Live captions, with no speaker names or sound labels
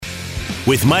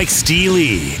with Mike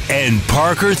Steele and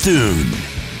Parker Thune.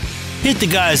 Hit the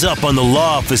guys up on the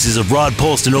law offices of Rod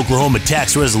Polston, Oklahoma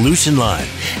Tax Resolution Line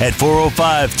at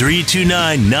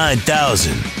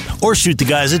 405-329-9000. Or shoot the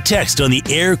guys a text on the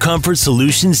Air Comfort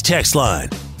Solutions text line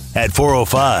at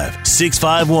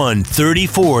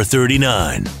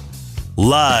 405-651-3439.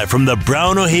 Live from the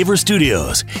Brown O'Haver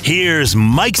Studios, here's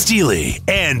Mike Steele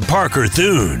and Parker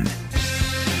Thune.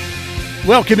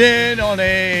 Welcome in on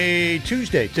a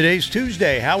Tuesday. Today's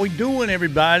Tuesday. How we doing,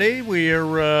 everybody? We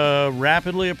are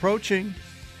rapidly approaching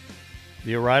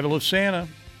the arrival of Santa.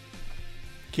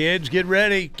 Kids, get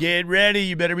ready. Get ready.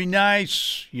 You better be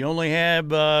nice. You only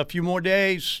have a few more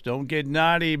days. Don't get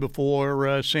naughty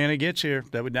before Santa gets here.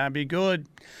 That would not be good.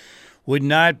 Would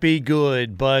not be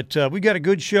good. But we got a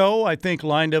good show, I think,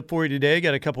 lined up for you today.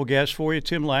 Got a couple guests for you.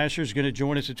 Tim Lasher is going to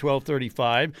join us at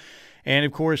 12:35. And,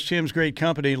 of course, Tim's great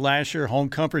company, Lasher Home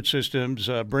Comfort Systems,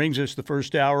 brings us the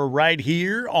first hour right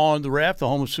here on the Ref, the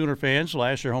home of Sooner fans,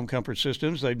 Lasher Home Comfort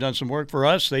Systems. They've done some work for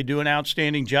us. They do an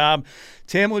outstanding job.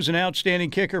 Tim was an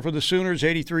outstanding kicker for the Sooners,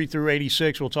 83 through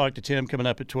 86. We'll talk to Tim coming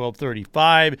up at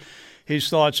 12:35. His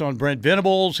thoughts on Brent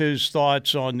Venables, his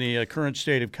thoughts on the current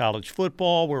state of college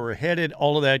football, where we're headed,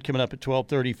 all of that coming up at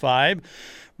 12:35.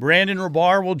 Brandon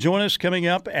Rabar will join us coming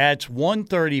up at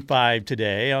 1:35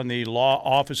 today on the law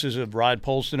offices of Rod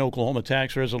Polston, Oklahoma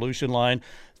Tax Resolution Line.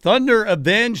 Thunder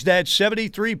avenged that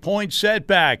 73-point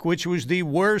setback, which was the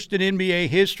worst in NBA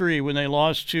history when they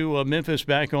lost to Memphis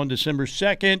back on December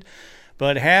 2nd.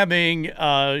 But having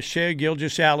Shai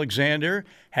Gilgeous-Alexander,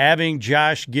 having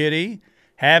Josh Giddey,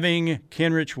 having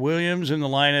Kenrich Williams in the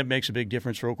lineup makes a big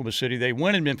difference for Oklahoma City. They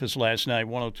won in Memphis last night,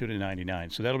 102-99.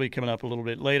 So that'll be coming up a little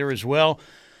bit later as well.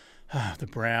 The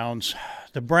Browns.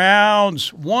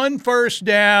 One first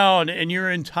down, and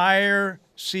your entire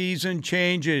season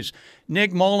changes.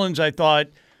 Nick Mullins, I thought,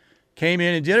 came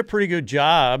in and did a pretty good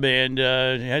job and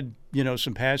had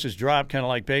some passes dropped, kind of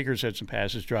like Baker's had some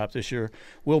passes dropped this year.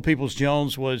 Will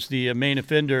Peoples-Jones was the main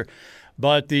offender.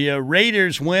 But the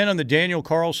Raiders win on the Daniel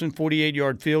Carlson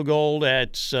 48-yard field goal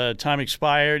at time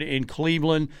expired in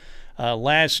Cleveland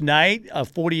last night. A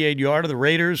 48-yarder. The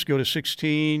Raiders go to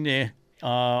 16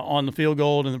 on the field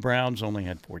goal, and the Browns only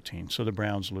had 14. So the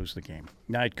Browns lose the game.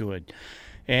 Not good.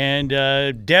 And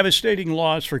devastating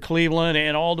loss for Cleveland,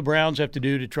 and all the Browns have to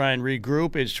do to try and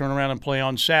regroup is turn around and play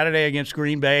on Saturday against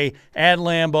Green Bay at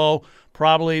Lambeau.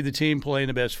 Probably the team playing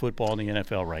the best football in the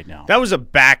NFL right now. That was a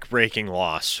back-breaking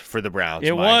loss for the Browns.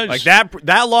 It was. Like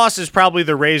that loss is probably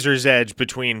the razor's edge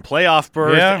between playoff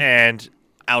berth and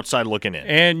outside looking in.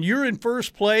 And you're in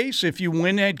first place if you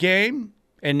win that game,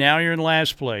 and now you're in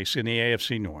last place in the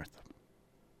AFC North.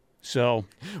 So,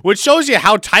 which shows you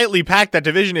how tightly packed that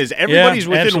division is. Everybody's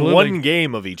within absolutely. one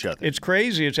game of each other. It's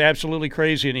crazy. It's absolutely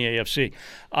crazy in the AFC.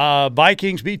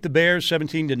 Vikings beat the Bears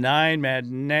 17-9. Matt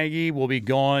Nagy will be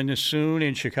gone soon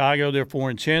in Chicago. They're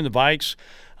 4-10. The Vikes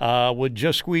would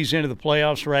just squeeze into the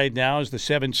playoffs right now as the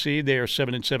 7th seed. They are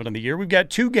 7-7 on the year. We've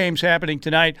got two games happening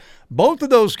tonight. Both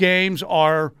of those games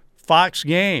are Fox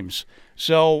games.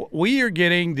 So we are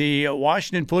getting the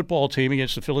Washington football team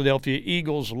against the Philadelphia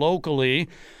Eagles locally.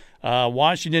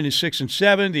 Washington is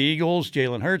 6-7. The Eagles,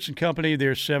 Jalen Hurts and company,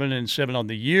 they're 7-7 on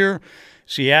the year.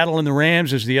 Seattle and the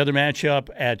Rams is the other matchup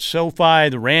at SoFi.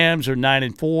 The Rams are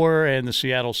 9-4, and the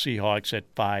Seattle Seahawks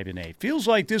at 5-8. Feels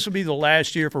like this will be the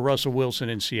last year for Russell Wilson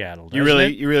in Seattle. You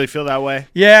really feel that way?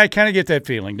 Yeah, I kind of get that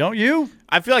feeling. Don't you?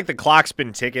 I feel like the clock's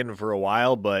been ticking for a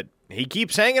while, but he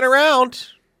keeps hanging around.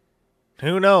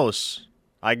 Who knows?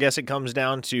 I guess it comes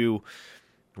down to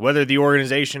whether the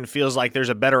organization feels like there's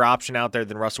a better option out there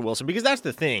than Russell Wilson, because that's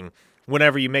the thing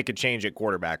whenever you make a change at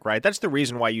quarterback, right? That's the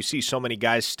reason why you see so many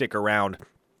guys stick around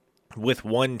with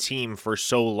one team for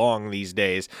so long these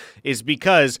days, is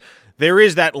because there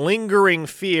is that lingering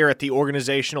fear at the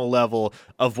organizational level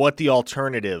of what the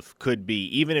alternative could be.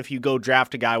 Even if you go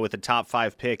draft a guy with a top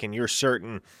 5 pick and you're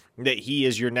certain that he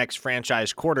is your next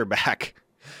franchise quarterback,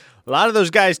 a lot of those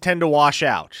guys tend to wash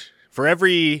out. For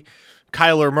every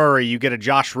Kyler Murray, you get a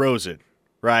Josh Rosen,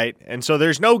 right? And so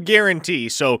there's no guarantee.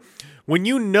 So when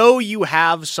you know you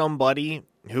have somebody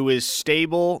who is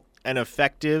stable and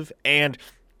effective and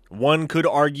one could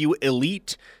argue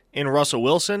elite in Russell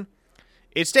Wilson,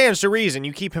 it stands to reason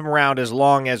you keep him around as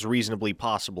long as reasonably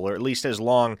possible, or at least as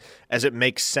long as it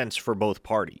makes sense for both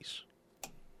parties.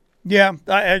 Yeah,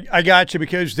 I got you,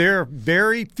 because there are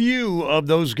very few of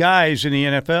those guys in the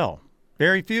NFL.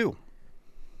 Very few.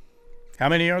 How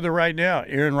many are there right now?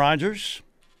 Aaron Rodgers,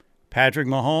 Patrick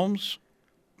Mahomes,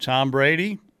 Tom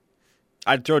Brady.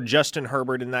 I'd throw Justin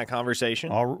Herbert in that conversation.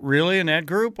 Oh, really? In that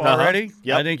group already?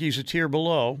 Yep. I think he's a tier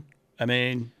below. I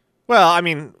mean, Well, I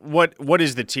mean, what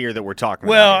is the tier that we're talking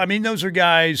about? Well, here? I mean, those are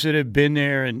guys that have been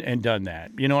there and done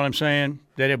that. You know what I'm saying?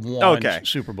 That have won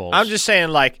Super Bowls. I'm just saying,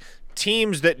 like,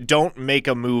 teams that don't make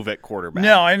a move at quarterback.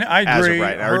 No, and I agree.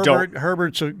 Right now,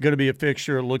 Herbert's going to be a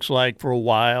fixture, it looks like, for a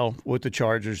while with the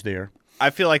Chargers there. I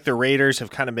feel like the Raiders have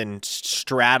kind of been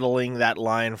straddling that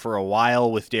line for a while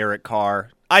with Derek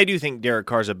Carr. I do think Derek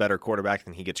Carr's a better quarterback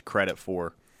than he gets credit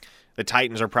for. The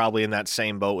Titans are probably in that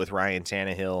same boat with Ryan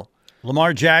Tannehill.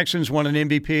 Lamar Jackson's won an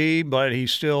MVP, but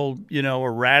he's still,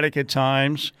 erratic at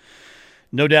times.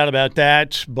 No doubt about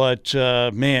that. But,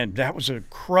 man, that was a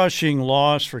crushing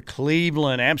loss for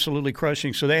Cleveland, absolutely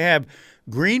crushing. So they have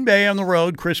Green Bay on the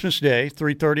road Christmas Day,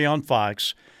 3:30 on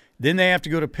Fox. Then they have to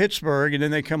go to Pittsburgh, and then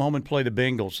they come home and play the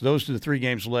Bengals. Those are the 3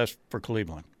 games left for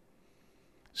Cleveland.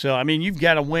 So, I mean, you've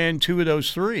got to win 2 of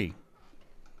those 3.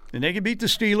 And they can beat the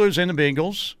Steelers and the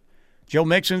Bengals. Joe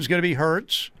Mixon's going to be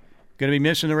hurt, going to be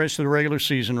missing the rest of the regular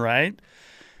season, right?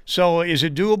 So is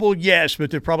it doable? Yes,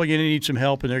 but they're probably going to need some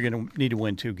help, and they're going to need to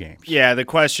win 2 games. Yeah, the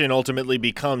question ultimately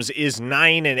becomes, is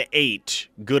 9-8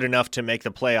 good enough to make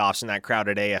the playoffs in that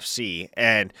crowded AFC?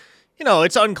 And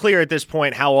it's unclear at this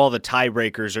point how all the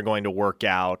tiebreakers are going to work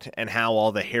out and how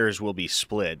all the hairs will be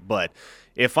split. But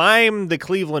if I'm the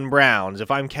Cleveland Browns,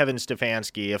 if I'm Kevin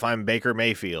Stefanski, if I'm Baker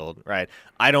Mayfield, right,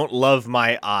 I don't love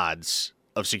my odds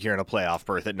of securing a playoff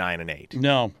berth at 9-8.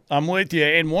 No, I'm with you.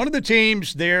 And one of the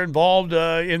teams they're involved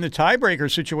in the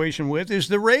tiebreaker situation with is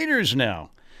the Raiders now.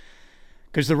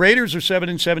 Because the Raiders are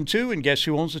 7-7 too, and guess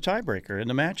who owns the tiebreaker in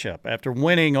the matchup after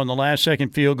winning on the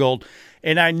last-second field goal?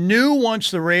 And I knew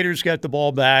once the Raiders got the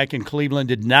ball back and Cleveland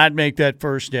did not make that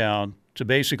first down to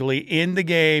basically end the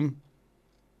game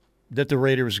that the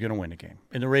Raiders was going to win the game.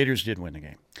 And the Raiders did win the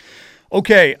game.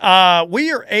 Okay,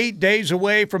 we are 8 days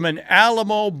away from an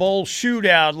Alamo Bowl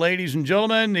shootout, ladies and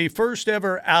gentlemen. The first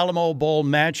ever Alamo Bowl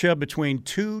matchup between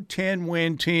 2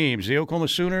 10-win teams, the Oklahoma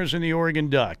Sooners and the Oregon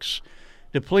Ducks.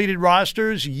 Depleted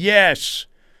rosters, yes.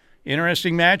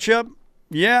 Interesting matchup?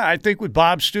 Yeah, I think with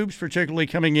Bob Stoops particularly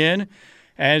coming in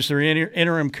as their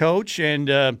interim coach, and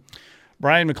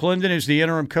Brian McClendon is the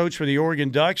interim coach for the Oregon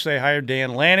Ducks. They hired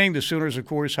Dan Lanning. The Sooners, of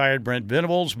course, hired Brent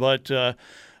Venables, but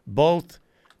both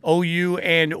OU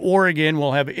and Oregon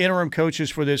will have interim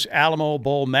coaches for this Alamo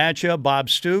Bowl matchup. Bob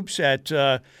Stoops at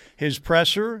his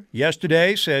presser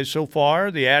yesterday says so far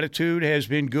the attitude has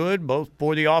been good, both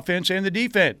for the offense and the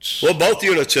defense. Well, both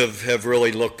units have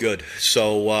really looked good.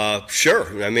 So,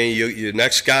 sure. I mean, you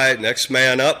next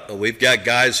man up. We've got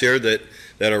guys here that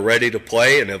are ready to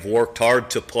play and have worked hard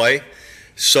to play.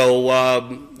 So,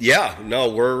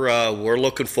 we're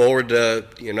looking forward to,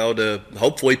 to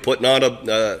hopefully putting on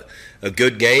a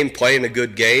good game, playing a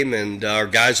good game, and our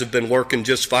guys have been working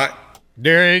just fine.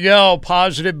 There you go,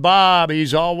 positive Bob.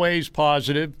 He's always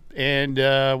positive, and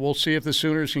we'll see if the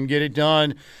Sooners can get it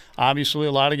done. Obviously,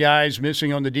 a lot of guys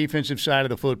missing on the defensive side of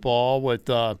the football with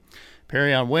Perion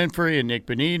Winfrey and Nick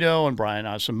Benito and Brian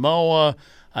Asamoah.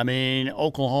 I mean,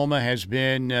 Oklahoma has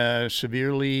been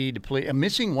severely depleted. I'm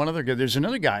missing one other guy. There's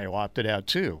another guy who opted out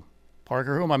too.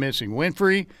 Parker, who am I missing?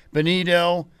 Winfrey,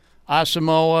 Benito,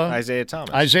 Asamoah. Isaiah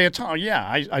Thomas.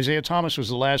 Isaiah Thomas was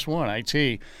the last one,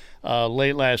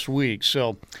 late last week.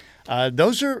 So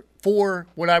those are 4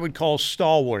 what I would call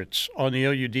stalwarts on the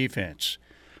OU defense.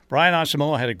 Brian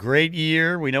Asamoah had a great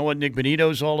year. We know what Nick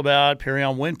Benito's all about.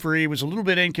 Perion Winfrey was a little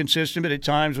bit inconsistent, but at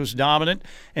times was dominant.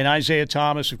 And Isaiah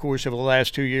Thomas, of course, over the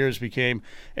last 2 years became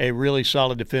a really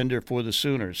solid defender for the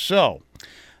Sooners. So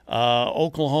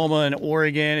Oklahoma and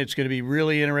Oregon, it's going to be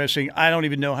really interesting. I don't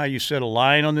even know how you set a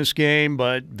line on this game,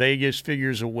 but Vegas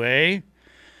figures a way.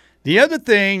 The other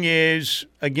thing is,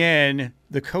 again,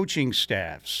 the coaching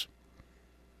staffs.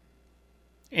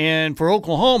 And for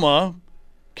Oklahoma,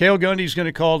 Cale Gundy's going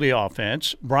to call the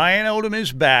offense. Brian Odom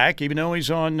is back. Even though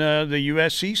he's on the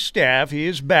USC staff, he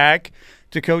is back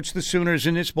to coach the Sooners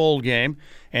in this bowl game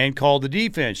and call the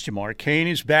defense. Jamar Cain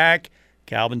is back.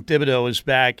 Calvin Thibodeau is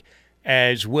back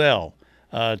as well.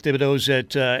 Thibodeau's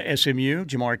at SMU.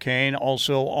 Jamar Cain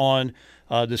also on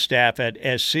the staff at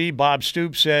SC. Bob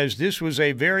Stoops says this was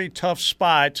a very tough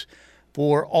spot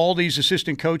for all these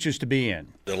assistant coaches to be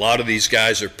in. A lot of these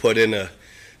guys are put in a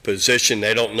position.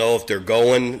 They don't know if they're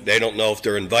going. They don't know if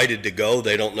they're invited to go.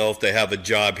 They don't know if they have a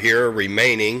job here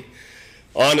remaining,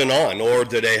 on and on, or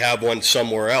do they have one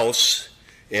somewhere else,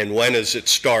 and when does it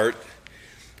start?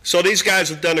 So these guys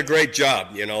have done a great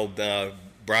job.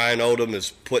 Brian Odom is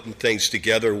putting things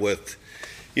together with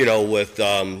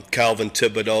Calvin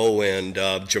Thibodeau and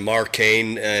Jamar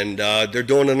Cain, and they're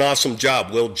doing an awesome job.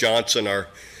 Will Johnson, our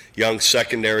young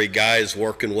secondary guy, is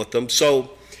working with them. So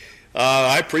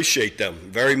I appreciate them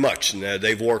very much, and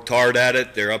they've worked hard at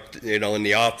it. They're up, in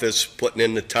the office, putting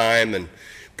in the time and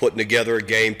putting together a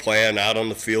game plan, out on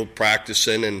the field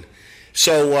practicing, and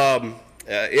so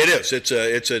it is.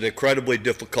 It's an incredibly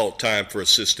difficult time for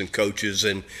assistant coaches,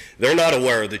 and they're not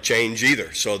aware of the change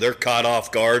either. So they're caught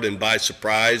off guard and by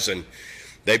surprise, and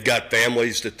they've got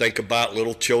families to think about,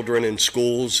 little children in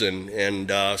schools, and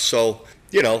so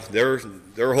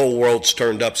their whole world's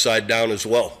turned upside down as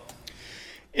well.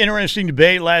 Interesting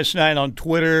debate last night on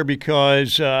Twitter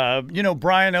because,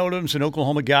 Brian Odom's an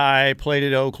Oklahoma guy, played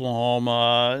at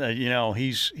Oklahoma.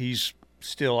 He's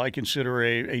still, I consider,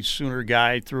 a Sooner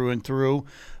guy through and through.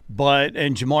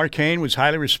 And Jamar Cain was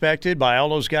highly respected by all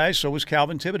those guys. So was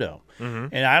Calvin Thibodeau. Mm-hmm.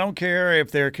 And I don't care if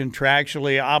they're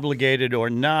contractually obligated or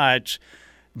not,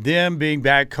 them being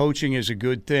back coaching is a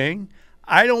good thing.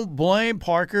 I don't blame,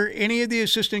 Parker, any of the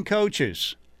assistant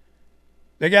coaches.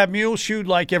 They got mule shoed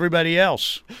like everybody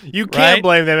else. You can't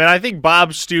blame them. And I think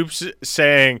Bob Stoops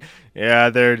saying,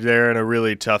 yeah, they're in a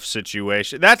really tough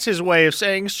situation. That's his way of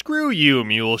saying, screw you,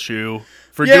 mule shoe,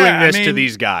 for doing this to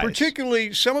these guys.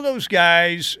 Particularly, some of those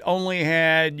guys only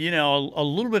had, a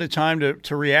little bit of time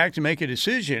to react and make a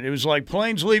decision. It was like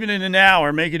planes leaving in an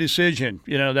hour, make a decision,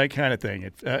 that kind of thing.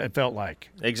 It felt like.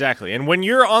 Exactly. And when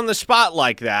you're on the spot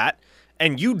like that,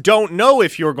 and you don't know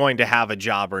if you're going to have a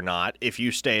job or not if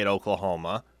you stay at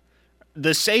Oklahoma,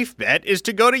 the safe bet is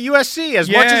to go to USC as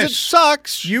much as it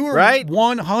sucks. You are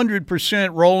 100%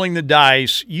 rolling the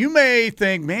dice. You may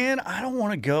think, man, I don't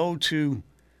want to go to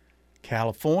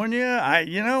California.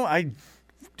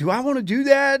 Do I want to do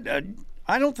that?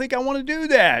 I don't think I want to do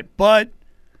that. But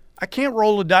I can't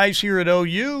roll the dice here at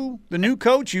OU. The new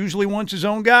coach usually wants his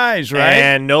own guys, right?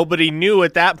 And nobody knew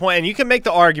at that point. And you can make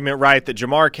the argument, right, that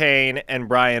Jamar Cain and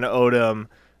Brian Odom,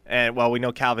 and we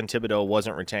know Calvin Thibodeau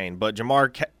wasn't retained, but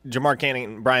Jamar Cain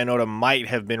and Brian Odom might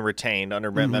have been retained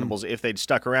under Brent Venables if they'd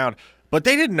stuck around. But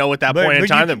they didn't know at that point in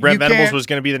time that Brent Venables was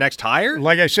going to be the next hire.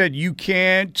 Like I said, you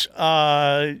can't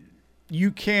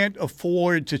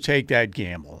afford to take that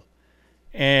gamble.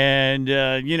 And,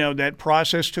 that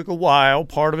process took a while.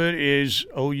 Part of it is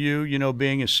OU,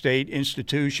 being a state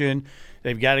institution.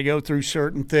 They've got to go through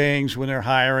certain things when they're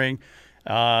hiring.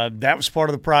 That was part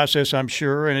of the process, I'm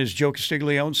sure. And as Joe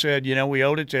Castiglione said, we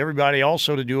owed it to everybody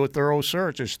also to do a thorough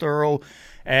search, as thorough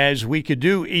as we could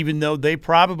do, even though they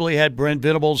probably had Brent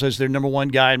Venables as their number one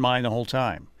guy in mind the whole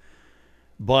time.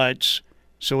 But,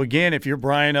 so again, if you're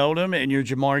Brian Odom and you're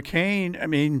Jamar Cain,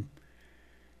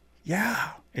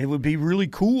 it would be really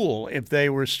cool if they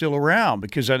were still around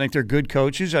because I think they're good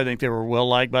coaches. I think they were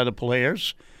well-liked by the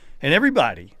players and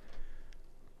everybody.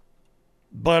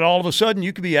 But all of a sudden,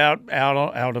 you could be out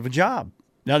of a job.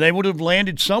 Now, they would have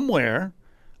landed somewhere,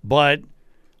 but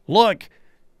look,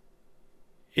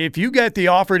 if you got the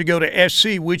offer to go to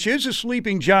SC, which is a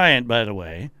sleeping giant, by the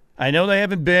way, I know they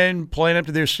haven't been playing up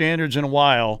to their standards in a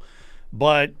while,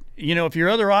 but, if your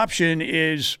other option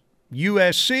is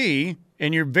USC –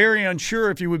 and you're very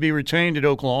unsure if you would be retained at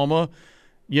Oklahoma,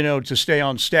 to stay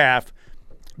on staff,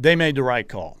 they made the right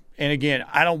call. And again,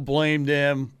 I don't blame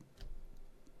them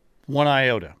one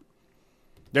iota.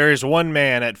 There is one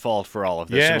man at fault for all of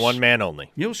this, and one man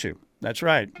only. Muleshoe. That's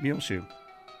right, Muleshoe.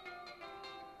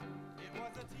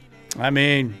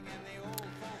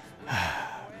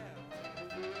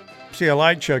 See, I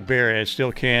like Chuck Berry. I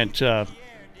still can't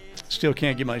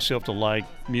get myself to like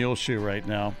Muleshoe right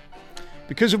now.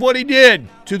 Because of what he did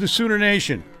to the Sooner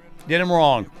Nation. Did him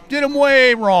wrong. Did him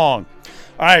way wrong.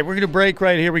 All right, we're going to break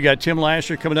right here. We got Tim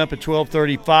Lasher coming up at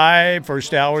 12:35.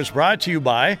 First hour is brought to you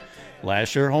by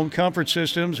Lasher Home Comfort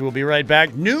Systems. We'll be right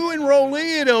back. New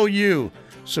enrollee at OU.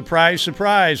 Surprise,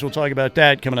 surprise. We'll talk about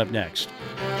that coming up next.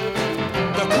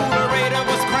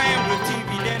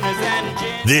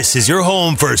 This is your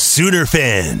home for Sooner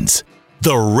fans.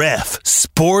 The Ref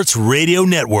Sports Radio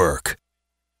Network.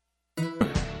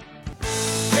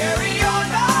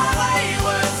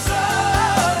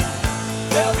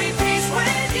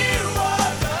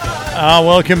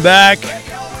 Welcome back.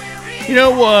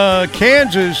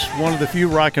 Kansas, one of the few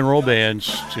rock and roll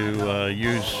bands to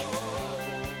use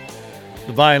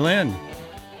the violin.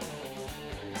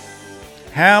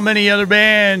 How many other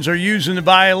bands are using the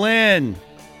violin?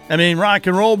 Rock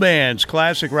and roll bands,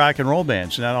 classic rock and roll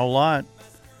bands, not a whole lot.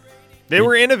 They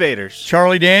were innovators.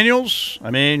 Charlie Daniels,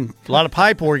 a lot of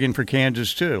pipe organ for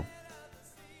Kansas, too.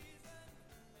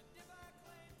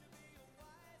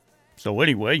 So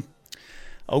anyway,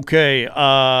 okay,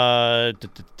 I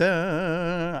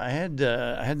had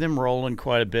them rolling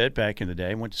quite a bit back in the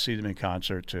day. Went to see them in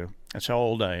concert, too. That's how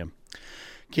old I am.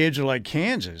 Kids are like,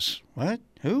 Kansas? What?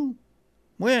 Who?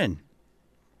 When?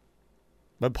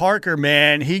 But Parker,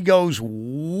 man, he goes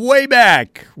way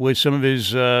back with some of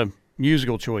his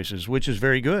musical choices, which is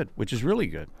very good, which is really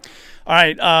good. All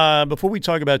right, before we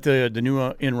talk about the new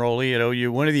enrollee at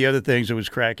OU, one of the other things that was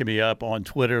cracking me up on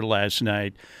Twitter last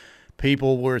night,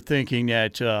 people were thinking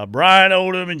that Brian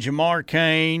Odom and Jamar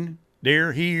Cain,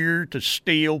 they're here to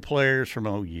steal players from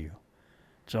OU.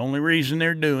 It's the only reason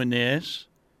they're doing this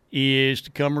is to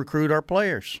come recruit our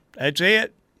players. That's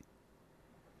it.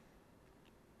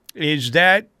 Is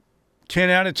that 10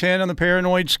 out of 10 on the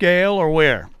paranoid scale or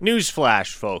where?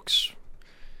 Newsflash, folks.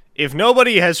 If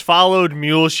nobody has followed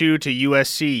Muleshoe to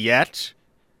USC yet,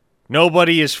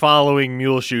 nobody is following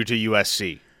Muleshoe to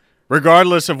USC,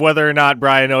 regardless of whether or not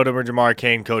Brian Odom or Jamar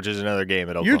Cain coaches another game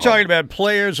at Oklahoma. You're talking about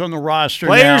players on the roster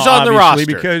Players now, on the roster.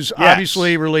 Because yes.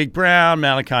 obviously Raleek Brown,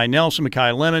 Malachi Nelson,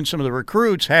 Mekhi Lemon, some of the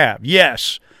recruits have,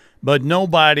 yes, but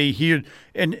nobody here.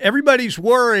 And everybody's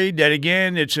worried that,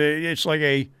 again, it's like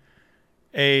a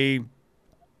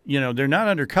they're not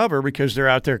undercover because they're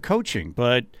out there coaching,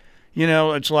 but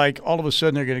it's like all of a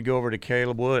sudden they're going to go over to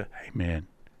Caleb Wood. Hey, man,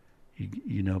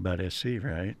 you know about SC,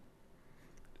 right?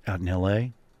 Out in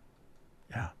L.A.?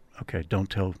 Yeah. Okay, don't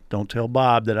tell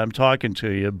Bob that I'm talking to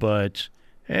you, but,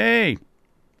 hey,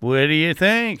 what do you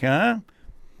think, huh?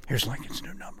 Here's Lincoln's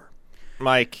new number.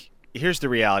 Mike, here's the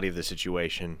reality of the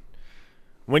situation.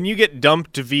 When you get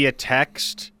dumped via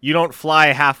text, you don't fly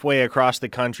halfway across the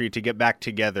country to get back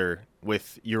together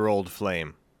with your old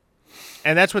flame.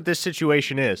 And that's what this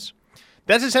situation is.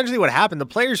 That's essentially what happened. The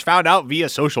players found out via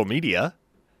social media.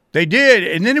 They did,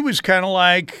 and then it was kind of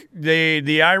like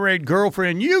the irate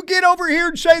girlfriend, you get over here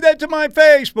and say that to my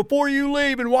face before you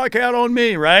leave and walk out on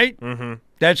me, right? Mm-hmm.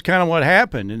 That's kind of what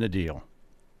happened in the deal.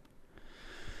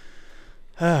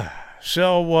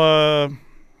 So,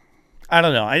 I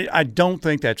don't know. I don't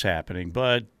think that's happening,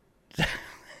 but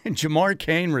Jamar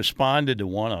Cain responded to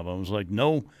one of them. It was like,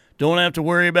 no, don't have to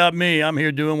worry about me. I'm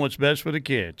here doing what's best for the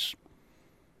kids.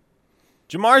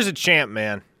 Jamar's a champ,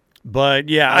 man. But,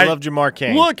 yeah. I love Jamar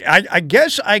Cain. Look, I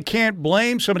guess I can't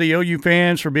blame some of the OU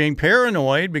fans for being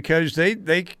paranoid because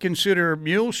they consider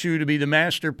Muleshoe to be the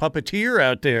master puppeteer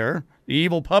out there, the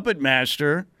evil puppet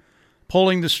master,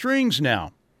 pulling the strings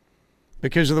now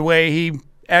because of the way he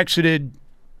exited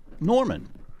Norman.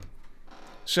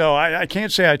 So I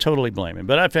can't say I totally blame him,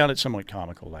 but I found it somewhat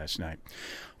comical last night.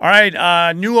 All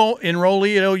right, new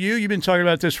enrollee at OU. You've been talking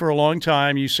about this for a long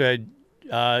time. You said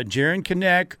Jaron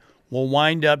Knecht will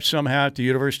wind up somehow at the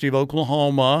University of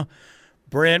Oklahoma.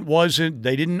 Brent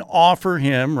they didn't offer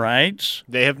him, right?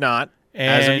 They have not,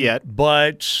 as of yet.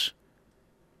 But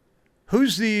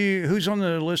who's on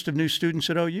the list of new students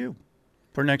at OU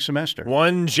for next semester?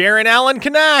 One Jaron Allen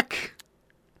Knecht.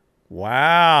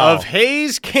 Wow. Of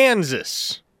Hayes,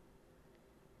 Kansas.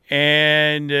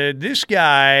 And this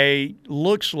guy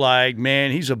looks like,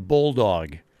 man, he's a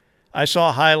bulldog. I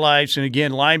saw highlights, and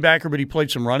again, linebacker, but he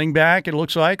played some running back, it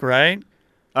looks like, right?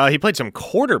 He played some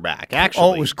quarterback, actually.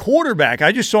 Oh, it was quarterback.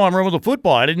 I just saw him run with the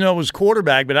football. I didn't know it was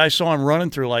quarterback, but I saw him running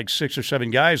through like 6 or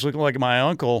 7 guys, looking like my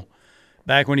uncle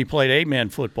back when he played 8-man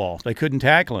football. They couldn't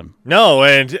tackle him. No,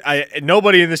 and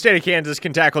nobody in the state of Kansas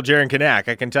can tackle Jaron Knecht.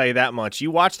 I can tell you that much.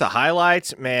 You watch the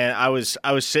highlights, man. I was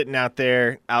sitting out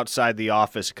there outside the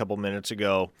office a couple minutes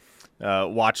ago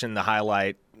watching the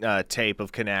highlight tape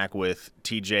of Knecht with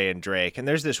TJ and Drake, and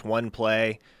there's this one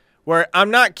play where,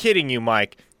 I'm not kidding you,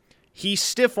 Mike, he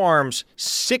stiff arms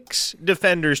 6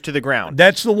 defenders to the ground.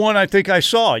 That's the one I think I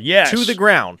saw, yes. To the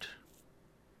ground.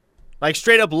 Like,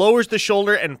 straight up lowers the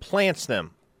shoulder and plants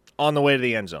them on the way to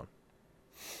the end zone.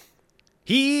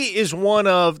 He is one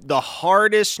of the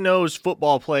hardest-nosed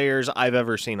football players I've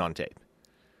ever seen on tape.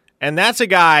 And that's a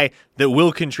guy that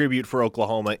will contribute for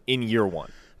Oklahoma in year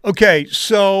 1. Okay,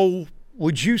 so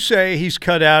would you say he's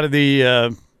cut out of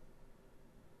the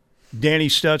Danny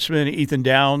Stutzman, Ethan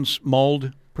Downs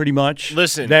mold, pretty much?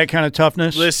 Listen. That kind of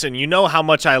toughness? Listen, you know how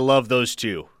much I love those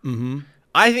two. Mm-hmm.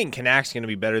 I think Knacht's going to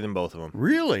be better than both of them.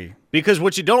 Really? Because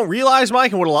what you don't realize,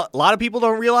 Mike, and what a lot of people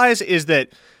don't realize is that,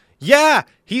 yeah,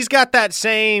 he's got that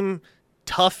same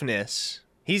toughness.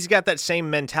 He's got that same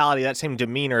mentality, that same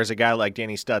demeanor as a guy like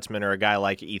Danny Stutzman or a guy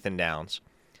like Ethan Downs.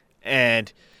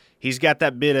 And he's got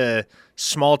that bit of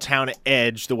small-town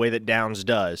edge the way that Downs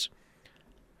does.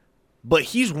 But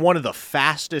he's one of the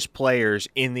fastest players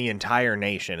in the entire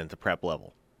nation at the prep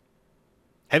level.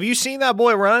 Have you seen that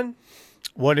boy run?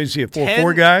 What is he, a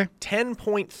 4.4 guy?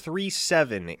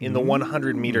 10.37 in the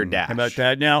 100-meter dash. How about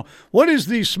that? Now, what is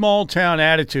the small-town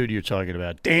attitude you're talking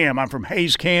about? Damn, I'm from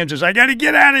Hays, Kansas. I got to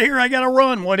get out of here. I got to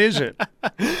run. What is it?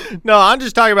 No, I'm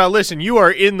just talking about, listen, you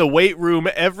are in the weight room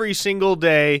every single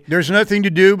day. There's nothing to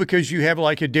do because you have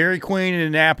like a Dairy Queen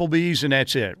and an Applebee's, and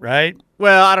that's it, right?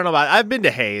 Well, I don't know about it. I've been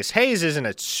to Hays. Hays isn't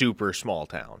a super small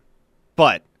town,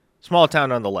 but small town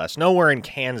nonetheless. Nowhere in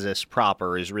Kansas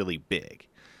proper is really big.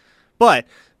 But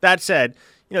that said,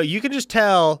 you can just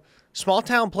tell small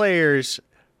town players,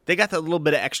 they got that little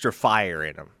bit of extra fire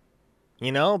in them,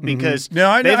 because No,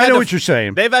 I know what you're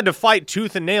saying. They've had to fight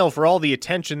tooth and nail for all the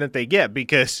attention that they get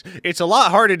because it's a lot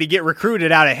harder to get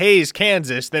recruited out of Hays,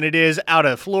 Kansas than it is out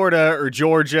of Florida or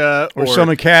Georgia or some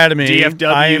academy, DFW,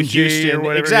 IMG, Houston, or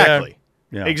whatever. Exactly.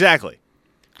 Yeah. Exactly.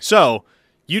 So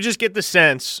you just get the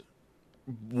sense,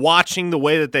 watching the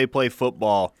way that they play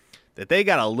football, that they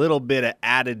got a little bit of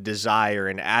added desire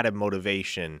and added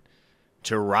motivation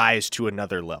to rise to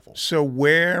another level. So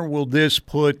where will this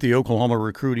put the Oklahoma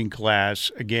recruiting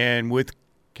class, again, with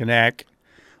Knack,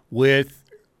 with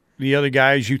the other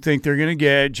guys you think they're going to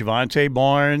get, Javante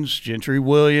Barnes, Gentry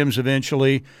Williams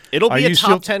eventually? It'll be a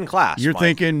top 10 class, You're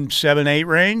Mike. Thinking 7-8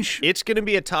 range? It's going to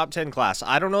be a top 10 class.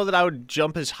 I don't know that I would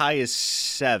jump as high as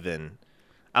 7.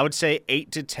 I would say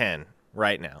 8 to 10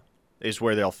 right now is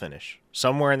where they'll finish.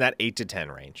 Somewhere in that 8 to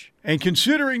 10 range. And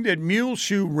considering that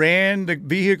Muleshoe ran the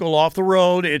vehicle off the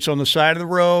road, it's on the side of the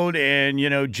road, and,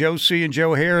 Josie and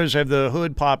Joe Harris have the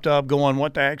hood popped up going,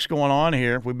 what the heck's going on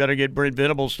here? We better get Brent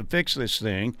Venables to fix this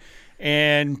thing.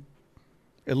 And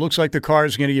it looks like the car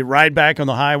is going to get right back on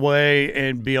the highway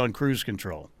and be on cruise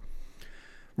control.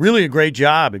 Really a great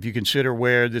job if you consider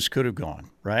where this could have gone,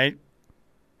 right?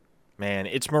 Man,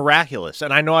 it's miraculous.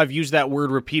 And I know I've used that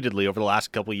word repeatedly over the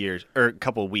last couple of years, or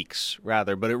couple of weeks,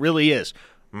 rather, but it really is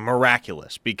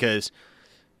miraculous because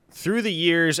through the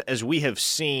years, as we have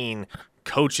seen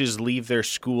coaches leave their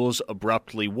schools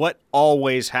abruptly, what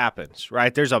always happens,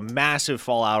 right? There's a massive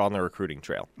fallout on the recruiting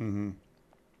trail. Mm-hmm.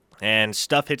 And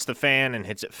stuff hits the fan and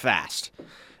hits it fast.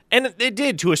 And it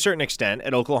did to a certain extent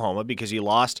at Oklahoma because you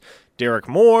lost Derek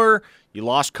Moore, you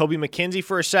lost Kobe McKenzie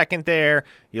for a second there,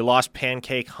 you lost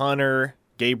Pancake Hunter,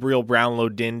 Gabriel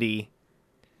Brownlow-Dindy,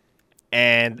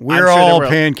 and we're all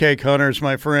pancake hunters,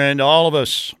 my friend, all of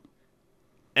us.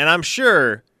 And I'm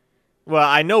sure, well,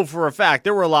 I know for a fact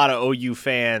there were a lot of OU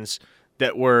fans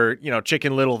that were,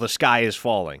 Chicken Little, the sky is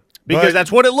falling. Because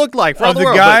that's what it looked like for all the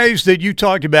world. Guys that you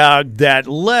talked about that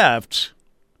left,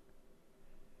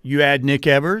 you add Nick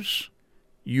Evers,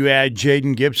 you add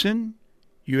Jaden Gibson,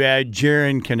 you add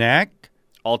Jaron Knack,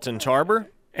 Alton Tarber,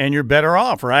 and you're better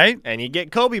off, right? And you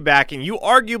get Kobe back, and you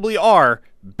arguably are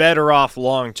better off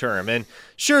long term. And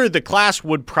sure, the class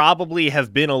would probably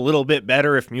have been a little bit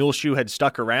better if Muleshoe had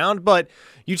stuck around, but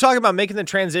you talk about making the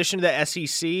transition to the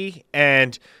SEC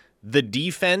and the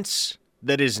defense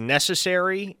that is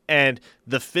necessary and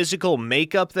the physical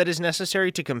makeup that is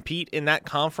necessary to compete in that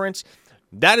conference.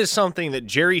 That is something that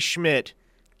Jerry Schmidt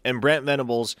and Brent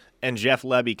Venables and Jeff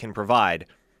Lebby can provide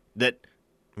that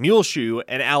Muleshoe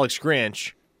and Alex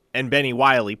Grinch and Benny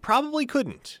Wiley probably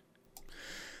couldn't.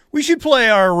 We should play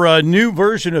our new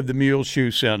version of the Muleshoe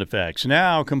sound effects,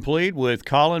 now complete with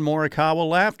Colin Morikawa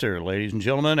laughter. Ladies and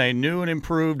gentlemen, a new and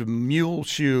improved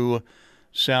Muleshoe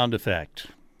sound effect.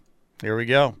 Here we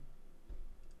go.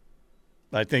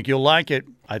 I think you'll like it.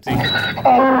 I think.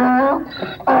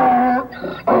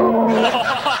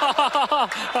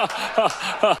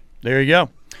 There you go.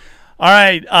 All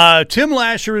right. Tim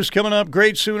Lasher is coming up.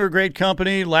 Great Sooner, great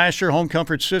company. Lasher Home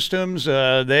Comfort Systems.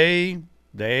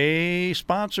 They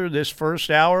sponsor this first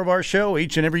hour of our show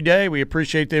each and every day. We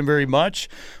appreciate them very much.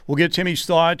 We'll get Timmy's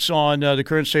thoughts on the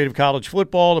current state of college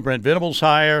football, the Brent Venables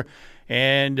hire,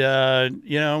 and,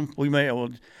 we may.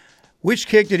 Well, which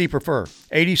kick did he prefer?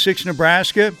 86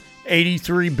 Nebraska,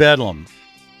 83 Bedlam.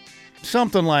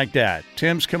 Something like that.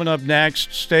 Tim's coming up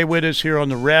next. Stay with us here on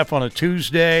the Ref on a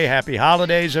Tuesday. Happy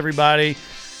holidays, everybody.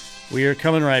 We are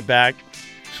coming right back,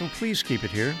 so please keep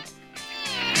it here.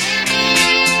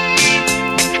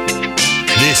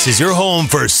 This is your home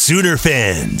for Sooner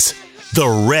fans.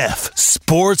 The Ref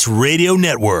Sports Radio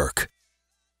Network.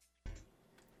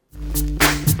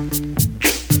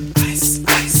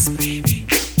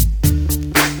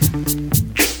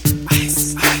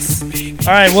 All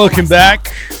right, welcome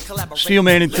back.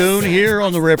 Steelman and Thune here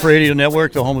on the Ref Radio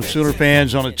Network, the home of Sooner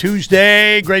fans on a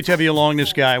Tuesday. Great to have you along.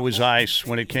 This guy was ice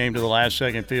when it came to the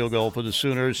last-second field goal for the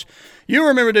Sooners. You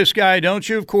remember this guy, don't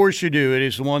you? Of course you do. It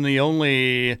is the one, the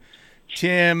only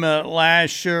Tim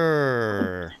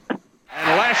Lasher.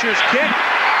 And Lasher's kick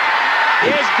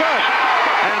is good.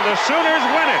 and the Sooners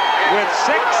win it with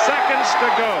 6 seconds to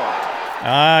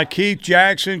go. Keith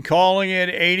Jackson calling it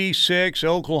 86,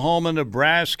 Oklahoma,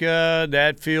 Nebraska.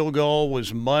 That field goal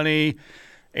was money.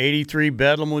 83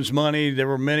 Bedlam was money. There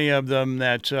were many of them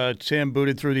that Tim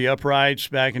booted through the uprights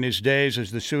back in his days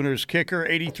as the Sooners kicker,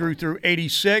 83 through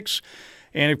 86.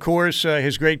 And, of course,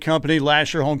 his great company,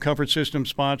 Lasher Home Comfort System,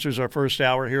 sponsors our first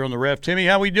hour here on the Ref. Timmy,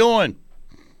 how we doing?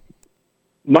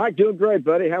 Mike, doing great,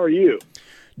 buddy. How are you?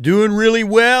 Doing really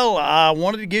well. I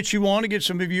wanted to get you on to get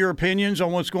some of your opinions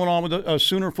on what's going on with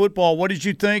Sooner football. What did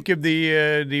you think of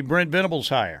the Brent Venables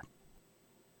hire?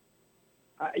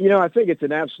 I think it's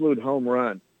an absolute home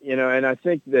run, and I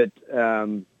think that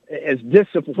as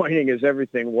disappointing as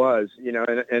everything was,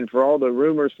 and for all the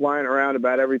rumors flying around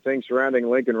about everything surrounding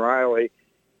Lincoln Riley,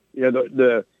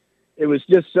 it was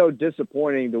just so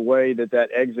disappointing the way that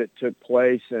exit took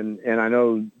place, and I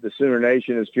know the Sooner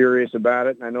Nation is furious about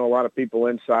it, and I know a lot of people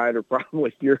inside are probably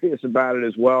furious about it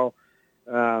as well.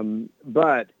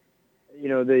 But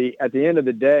at the end of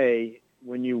the day,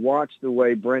 when you watch the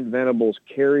way Brent Venables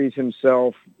carries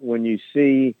himself, when you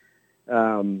see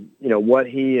what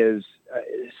he is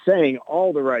saying,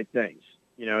 all the right things,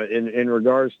 in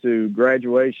regards to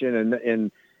graduation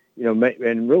and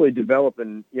really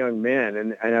developing young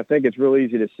men. And I think it's really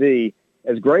easy to see,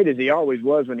 as great as he always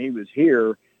was when he was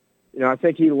here, I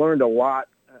think he learned a lot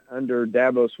under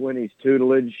Dabo Swinney's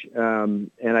tutelage. And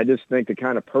I just think the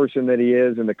kind of person that he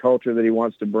is and the culture that he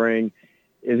wants to bring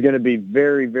is going to be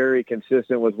very, very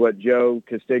consistent with what Joe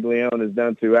Castiglione has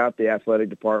done throughout the athletic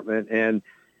department. And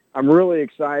I'm really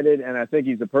excited, and I think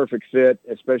he's the perfect fit,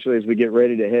 especially as we get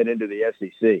ready to head into the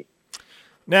SEC.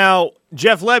 Now,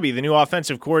 Jeff Lebby, the new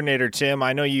offensive coordinator, Tim,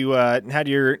 I know you had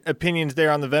your opinions there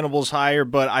on the Venables hire,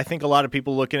 but I think a lot of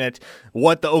people looking at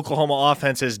what the Oklahoma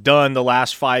offense has done the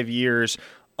last 5 years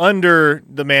under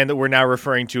the man that we're now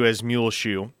referring to as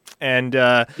Muleshoe, and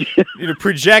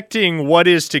projecting what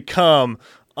is to come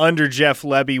under Jeff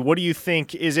Lebby. What do you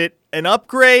think? Is it an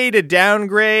upgrade, a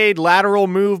downgrade, lateral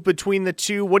move between the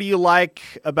two? What do you like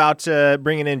about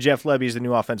bringing in Jeff Lebby as the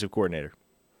new offensive coordinator?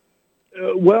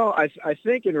 Well, I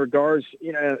think in regards,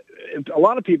 a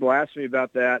lot of people ask me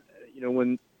about that,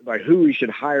 when like who we should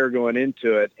hire going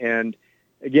into it. And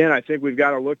again, I think we've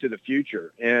got to look to the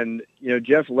future. And,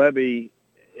 Jeff Lebby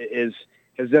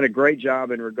has done a great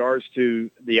job in regards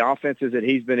to the offenses that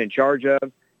he's been in charge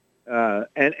of.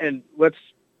 And let's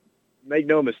make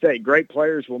no mistake, great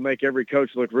players will make every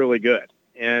coach look really good.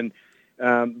 And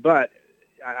but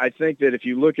I think that if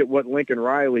you look at what Lincoln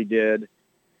Riley did,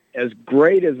 as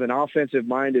great as an offensive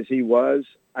mind as he was,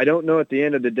 I don't know at the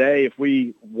end of the day if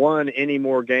we won any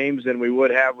more games than we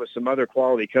would have with some other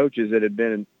quality coaches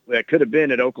that could have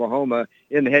been at Oklahoma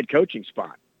in the head coaching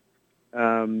spot. I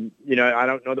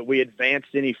don't know that we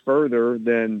advanced any further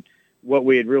than what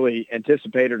we had really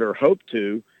anticipated or hoped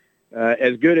to,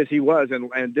 as good as he was.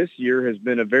 And this year has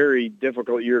been a very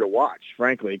difficult year to watch,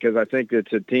 frankly, because I think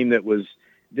it's a team that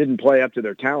didn't play up to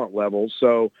their talent level.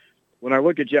 So when I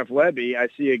look at Jeff Lebby, I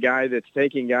see a guy that's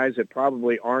taking guys that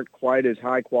probably aren't quite as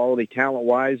high quality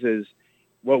talent-wise as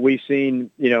what we've seen,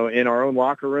 in our own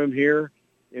locker room here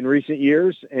in recent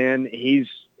years, and he's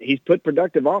put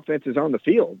productive offenses on the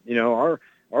field.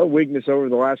 Our weakness over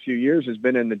the last few years has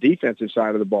been in the defensive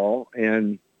side of the ball,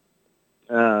 and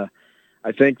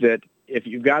I think that if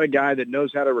you've got a guy that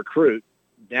knows how to recruit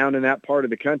down in that part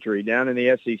of the country, down in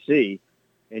the SEC,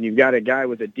 and you've got a guy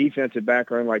with a defensive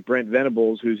background like Brent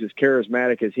Venables, who's as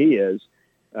charismatic as he is,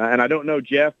 and I don't know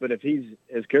Jeff, but if he's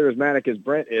as charismatic as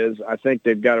Brent is, I think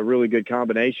they've got a really good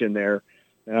combination there.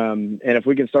 And if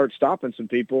we can start stopping some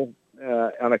people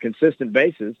on a consistent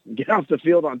basis, get off the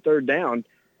field on third down,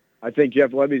 I think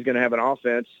Jeff Lebby's going to have an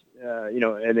offense,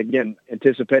 and again,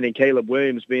 anticipating Caleb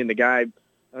Williams being the guy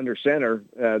under center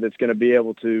that's going to be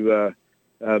able to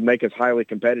make us highly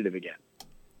competitive again.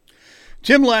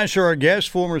 Tim Lasher, our guest,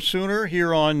 former Sooner,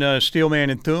 here on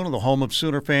Steelman and Thune, on the home of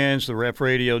Sooner fans, the Ref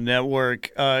Radio Network.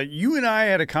 You and I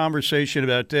had a conversation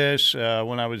about this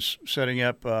when I was setting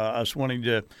up us wanting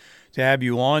to have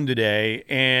you on today.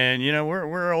 And,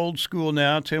 we're old school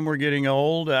now. Tim, we're getting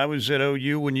old. I was at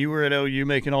OU when you were at OU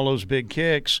making all those big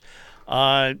kicks.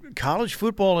 College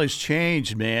football has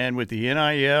changed, man, with the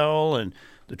NIL and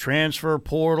the transfer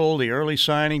portal, the early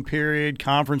signing period,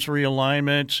 conference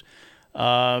realignments.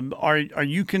 Are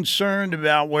you concerned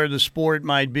about where the sport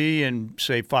might be in,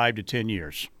 say, 5 to 10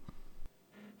 years?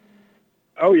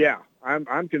 Oh, yeah.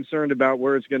 I'm concerned about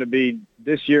where it's going to be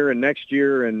this year and next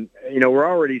year. And, we're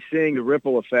already seeing the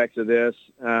ripple effects of this.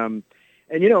 And,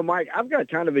 Mike, I've got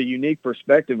kind of a unique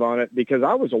perspective on it because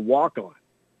I was a walk-on.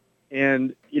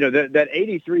 And, that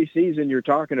 83 season you're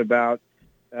talking about,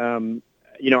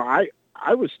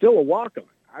 I was still a walk-on.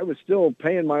 I was still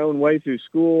paying my own way through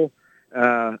school,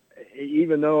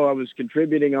 even though I was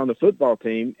contributing on the football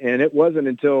team. And it wasn't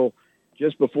until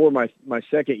just before my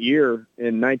second year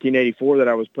in 1984 that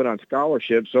I was put on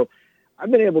scholarship. So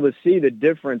I've been able to see the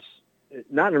difference,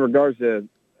 not in regards to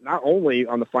not only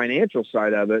on the financial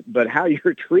side of it, but how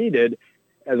you're treated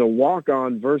as a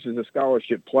walk-on versus a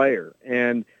scholarship player.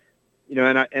 And,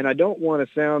 and I don't want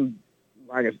to sound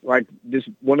like just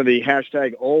one of the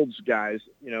 #olds guys,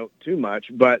 too much,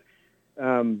 but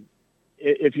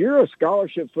if you're a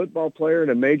scholarship football player at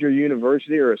a major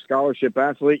university or a scholarship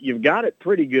athlete, you've got it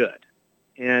pretty good.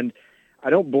 And I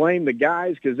don't blame the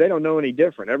guys because they don't know any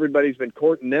different. Everybody's been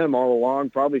courting them all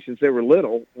along, probably since they were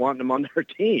little, wanting them on their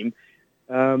team.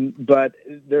 But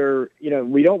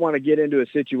we don't want to get into a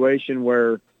situation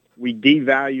where we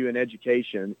devalue an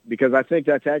education, because I think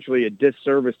that's actually a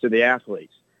disservice to the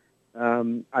athletes.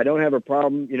 I don't have a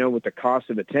problem, with the cost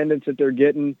of attendance that they're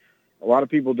getting. A lot of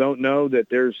people don't know that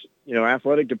there's,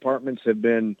 athletic departments have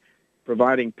been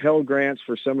providing Pell Grants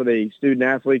for some of the student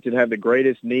athletes that have the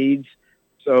greatest needs.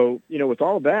 So, with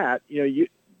all that,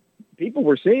 people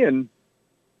were seeing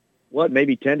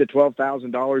maybe $10,000 to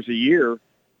 $12,000 a year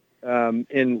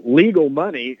in legal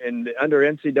money and under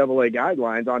NCAA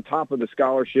guidelines on top of the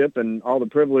scholarship and all the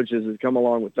privileges that come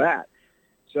along with that.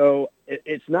 So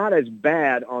it's not as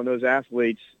bad on those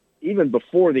athletes even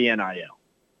before the NIL.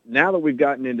 Now that we've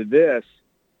gotten into this,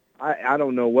 I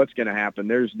don't know what's going to happen.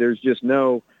 There's just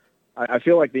no – I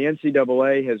feel like the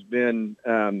NCAA has been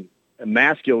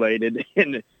emasculated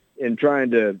in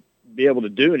trying to be able to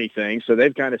do anything, so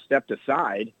they've kind of stepped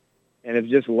aside and have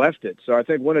just left it. So I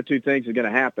think one of two things is going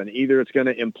to happen. Either it's going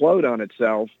to implode on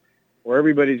itself, or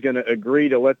everybody's going to agree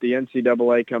to let the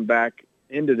NCAA come back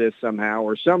into this somehow,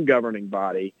 or some governing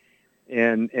body,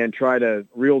 and try to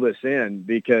reel this in,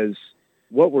 because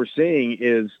what we're seeing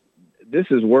is this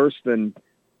is worse than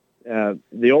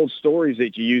the old stories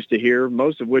that you used to hear,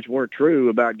 most of which weren't true,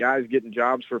 about guys getting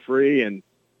jobs for free and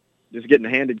just getting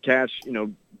handed cash,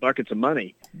 buckets of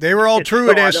money. They were all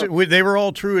true they were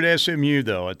all true at SMU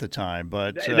though at the time,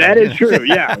 but that is true.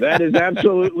 Yeah, that is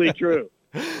absolutely true.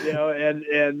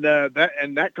 And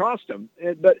that cost them.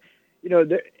 But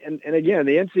and again,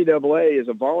 the NCAA is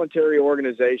a voluntary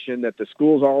organization that the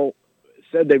schools all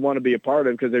said they want to be a part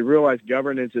of because they realize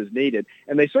governance is needed,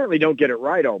 and they certainly don't get it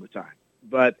right all the time.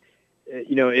 But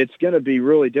it's going to be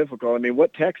really difficult. I mean,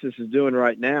 what Texas is doing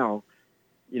right now,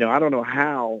 I don't know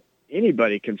how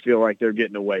anybody can feel like they're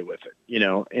getting away with it,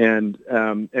 and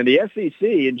the SEC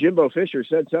and Jimbo Fisher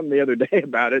said something the other day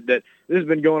about it, that this has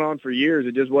been going on for years.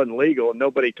 It just wasn't legal and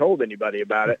nobody told anybody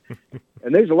about it.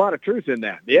 And there's a lot of truth in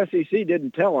that. The SEC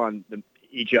didn't tell on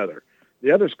each other.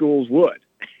 The other schools would.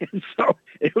 And so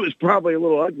it was probably a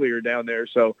little uglier down there.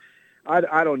 So I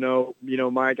don't know,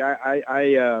 Mike,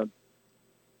 I'm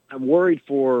worried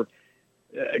for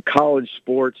college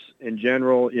sports in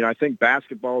general. I think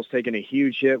basketball is taking a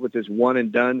huge hit with this one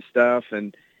and done stuff.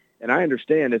 And I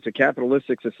understand it's a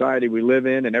capitalistic society we live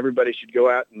in, and everybody should go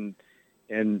out and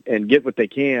get what they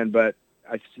can. But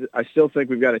I still think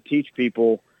we've got to teach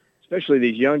people, especially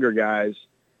these younger guys,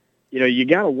 you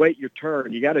got to wait your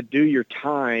turn. You got to do your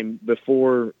time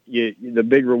before the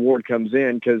big reward comes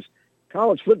in, because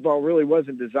college football really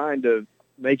wasn't designed to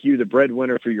make you the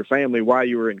breadwinner for your family while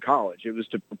you were in college. It was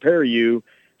to prepare you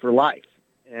for life.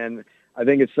 And I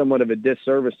think it's somewhat of a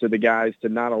disservice to the guys to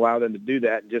not allow them to do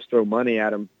that and just throw money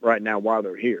at them right now while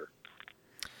they're here.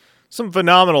 Some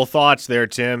phenomenal thoughts there,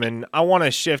 Tim, and I want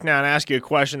to shift now and ask you a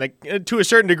question that to a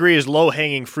certain degree is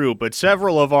low-hanging fruit, but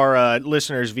several of our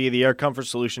listeners via the Air Comfort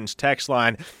Solutions text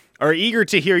line are eager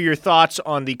to hear your thoughts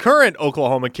on the current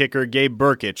Oklahoma kicker, Gabe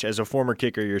Brkic, as a former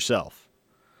kicker yourself.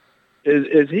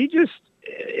 Is he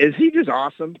just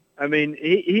awesome? I mean,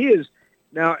 he is.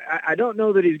 Now, I don't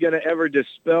know that he's going to ever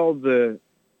dispel the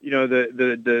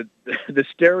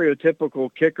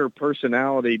stereotypical kicker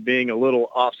personality being a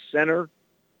little off center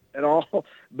at all,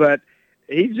 but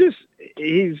he's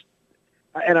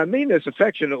and I mean this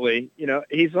affectionately,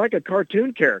 he's like a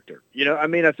cartoon character. I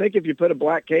mean, I think if you put a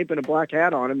black cape and a black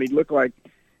hat on him, he'd look like,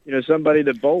 somebody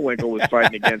that Bullwinkle was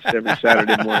fighting against every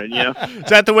Saturday morning, Is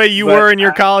that the way you were in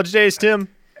your college days, Tim?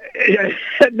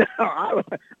 No,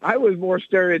 I was more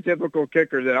stereotypical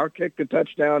kicker that I'll kick the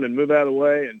touchdown and move out of the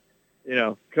way. And,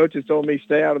 coaches told me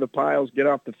stay out of the piles, get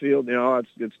off the field, all that's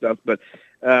good stuff. But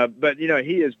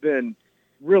he has been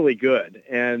really good.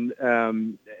 And,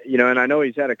 and I know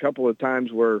he's had a couple of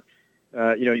times where,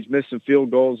 he's missed some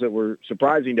field goals that were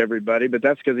surprising to everybody, but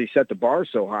that's because he set the bar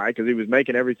so high because he was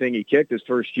making everything he kicked his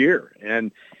first year.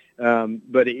 And,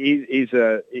 but he's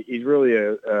really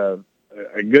a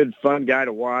a good, fun guy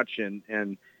to watch,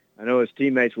 and I know his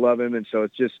teammates love him, and so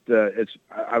it's just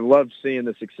I love seeing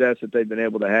the success that they've been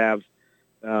able to have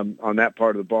on that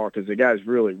part of the ball because the guy's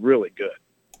really, really good.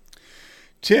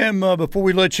 Tim, before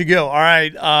we let you go, all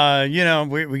right,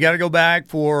 we got to go back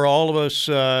for all of us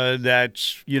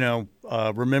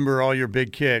remember all your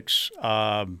big kicks.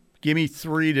 Give me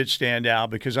 3 that stand out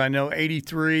because I know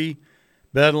 83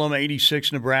 Bedlam,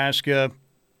 86 Nebraska.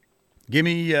 Give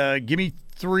me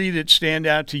 3 that stand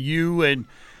out to you and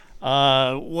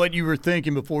what you were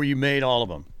thinking before you made all of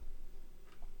them.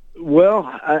 Well,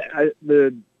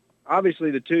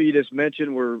 obviously the 2 you just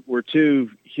mentioned were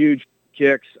 2 huge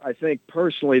kicks. I think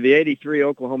personally the 83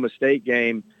 Oklahoma State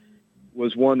game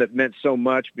was one that meant so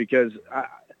much because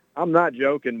I'm not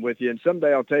joking with you, and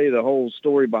someday I'll tell you the whole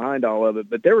story behind all of it,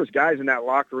 but there was guys in that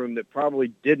locker room that probably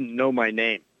didn't know my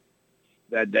name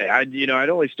that day. I'd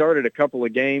only started a couple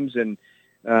of games, and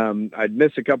I'd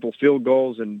missed a couple field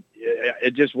goals, and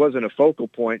it just wasn't a focal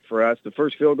point for us. The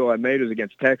first field goal I made was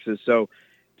against Texas, so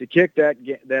to kick that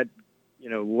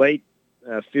late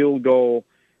field goal,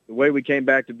 the way we came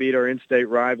back to beat our in-state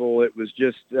rival, it was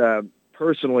just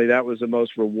personally that was the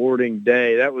most rewarding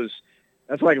day.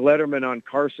 That's like Letterman on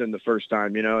Carson the first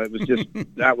time. It was just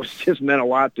that was just meant a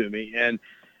lot to me. And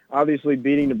obviously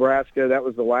beating Nebraska, that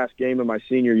was the last game of my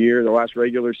senior year, the last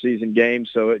regular season game.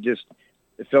 So it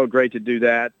felt great to do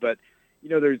that. But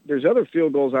there's other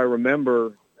field goals I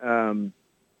remember. One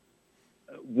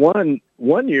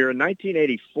year in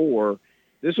 1984,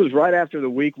 this was right after the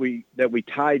week that we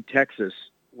tied Texas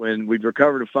when we'd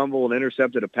recovered a fumble and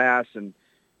intercepted a pass and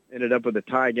ended up with a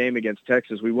tie game against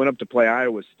Texas. We went up to play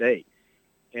Iowa State,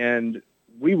 and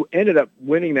we ended up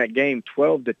winning that game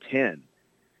 12-10.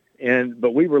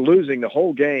 But we were losing the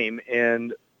whole game,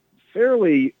 and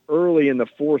fairly early in the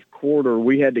fourth quarter,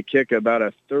 we had to kick about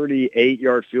a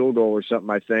 38-yard field goal or something,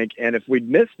 I think. And if we'd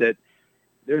missed it,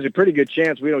 there's a pretty good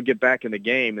chance we don't get back in the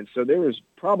game. And so there was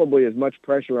probably as much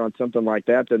pressure on something like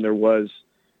that than there was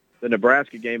the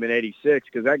Nebraska game in 86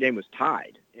 because that game was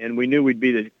tied. And we knew we'd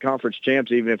be the conference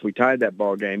champs even if we tied that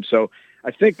ball game. So I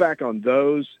think back on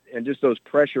those and just those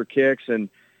pressure kicks. And,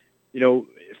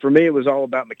 for me, it was all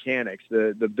about mechanics.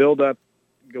 The build-up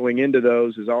going into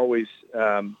those is always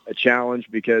a challenge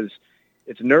because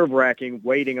it's nerve-wracking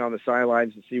waiting on the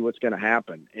sidelines to see what's going to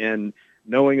happen. And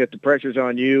knowing that the pressure's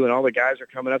on you and all the guys are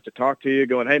coming up to talk to you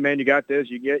going, hey, man, you got this.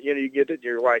 You get it.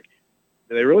 You're like,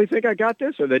 do they really think I got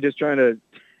this? Or are they just trying to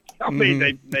tell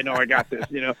me they know I got this,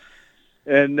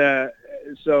 And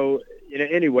so,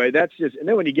 anyway, that's just – and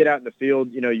then when you get out in the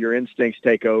field, your instincts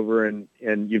take over and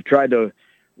you've tried to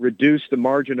reduce the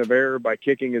margin of error by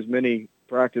kicking as many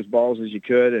practice balls as you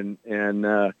could. And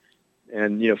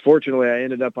fortunately I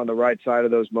ended up on the right side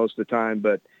of those most of the time,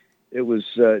 but it was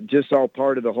just all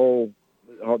part of the whole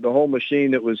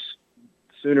machine that was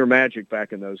Sooner Magic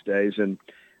back in those days. And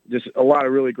just a lot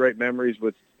of really great memories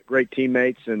with great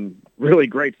teammates and really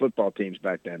great football teams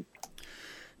back then.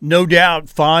 No doubt,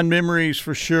 fond memories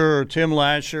for sure. Tim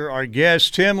Lasher, our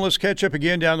guest. Tim, let's catch up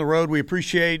again down the road. We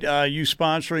appreciate you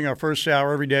sponsoring our first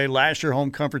hour every day. Lasher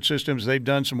Home Comfort Systems, they've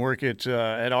done some work at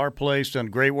our place, done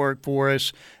great work for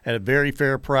us at a very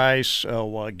fair price.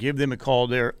 Give them a call.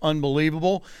 They're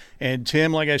unbelievable. And,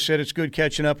 Tim, like I said, it's good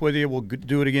catching up with you. We'll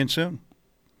do it again soon.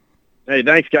 Hey,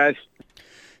 thanks, guys.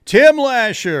 Tim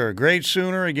Lasher, great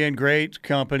Sooner, again, great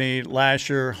company,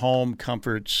 Lasher Home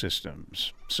Comfort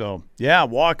Systems. So, yeah,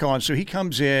 walk on. So he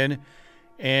comes in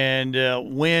and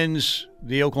wins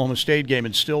the Oklahoma State game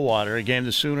in Stillwater, a game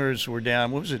the Sooners were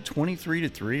down,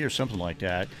 23-3 or something like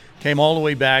that. Came all the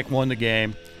way back, won the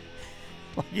game.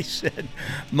 Like he said,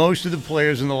 most of the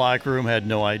players in the locker room had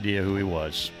no idea who he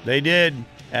was. They did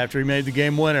after he made the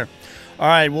game winner. All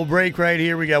right, we'll break right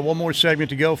here. We got one more segment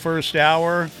to go, first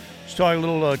hour. Let's talk a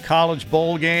little college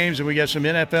bowl games, and we got some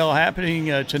NFL happening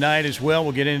tonight as well.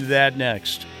 We'll get into that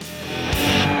next.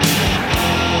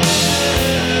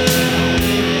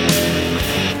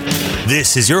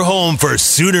 This is your home for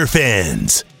Sooner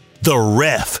fans. The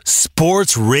Ref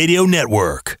Sports Radio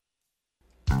Network.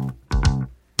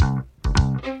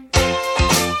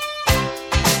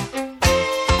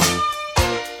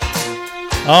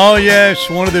 Oh, yes,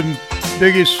 one of the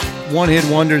biggest one-hit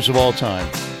wonders of all time.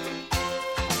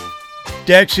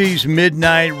 Dexy's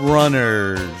Midnight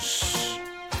Runners.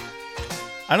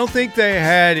 I don't think they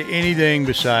had anything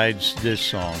besides this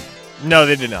song. No,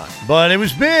 they did not. But it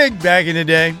was big back in the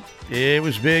day.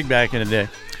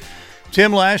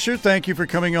 Tim Lasher, thank you for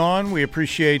coming on. We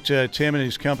appreciate Tim and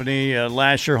his company,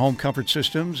 Lasher Home Comfort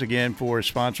Systems, again, for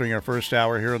sponsoring our first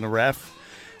hour here on the Ref.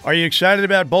 Are you excited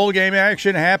about bowl game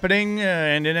action happening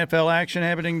and NFL action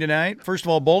happening tonight? First of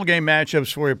all, bowl game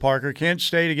matchups for you, Parker. Kent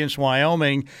State against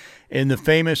Wyoming in the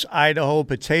famous Idaho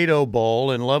Potato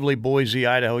Bowl in lovely Boise,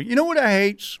 Idaho. You know what I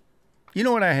hate?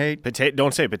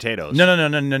 Don't say potatoes.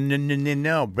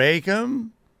 No. Bake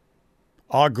them,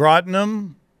 au gratin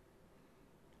them,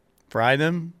 fry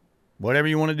them, whatever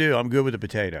you want to do. I'm good with the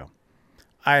potato.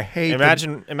 I hate.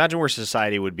 Imagine where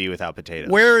society would be without potatoes.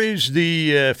 Where is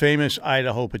the famous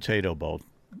Idaho Potato Bowl?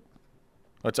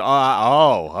 What's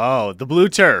the blue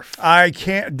turf. I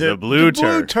can't. The blue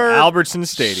turf. Albertson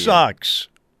Stadium sucks.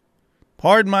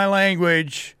 Pardon my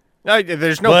language. No,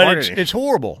 there's no but pardoning. It's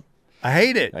horrible. I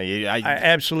hate it. I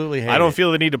absolutely hate it. I don't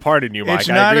feel the need to pardon you, Mike.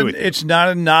 I agree with you. It's not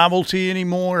a novelty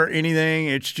anymore or anything.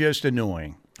 It's just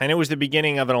annoying. And it was the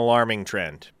beginning of an alarming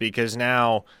trend because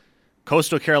now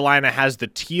Coastal Carolina has the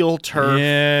teal turf.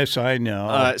 Yes, I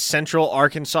know. Central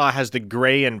Arkansas has the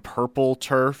gray and purple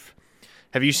turf.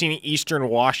 Have you seen Eastern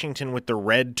Washington with the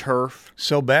red turf?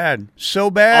 So bad.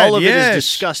 All of it is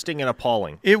disgusting and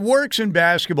appalling. It works in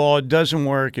basketball. It doesn't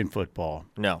work in football.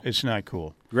 No. It's not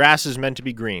cool. Grass is meant to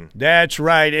be green. That's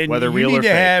right. And whether you real need or to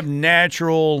fake. have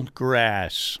natural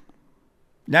grass.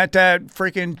 Not that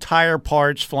freaking tire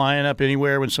parts flying up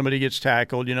anywhere when somebody gets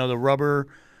tackled. You know, the rubber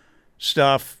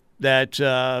stuff that,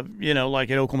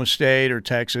 like at Oklahoma State or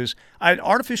Texas.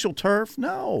 Artificial turf?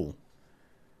 No.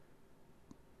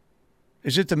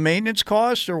 Is it the maintenance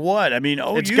cost or what? I mean,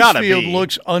 OU's field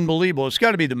looks unbelievable. It's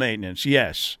got to be the maintenance,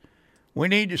 yes. We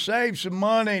need to save some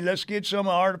money. Let's get some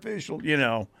artificial,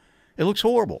 It looks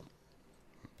horrible.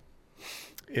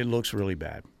 It looks really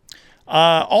bad.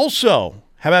 Also,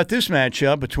 how about this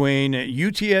matchup between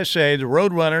UTSA, the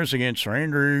Roadrunners, against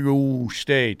San Diego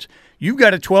State? You've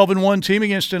got a 12-1 team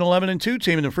against an 11-2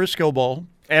 team in the Frisco Bowl.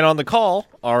 And on the call,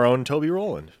 our own Toby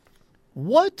Rowland.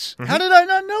 What? Mm-hmm. How did I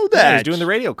not know that? Yeah, he's doing the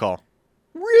radio call.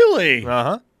 Really?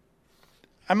 Uh-huh.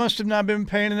 I must have not been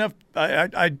paying enough.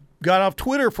 I got off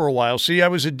Twitter for a while. See, I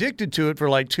was addicted to it for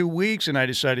like 2 weeks, and I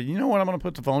decided, you know what, I'm going to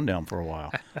put the phone down for a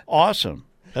while. Awesome.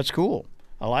 That's cool.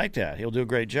 I like that. He'll do a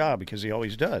great job because he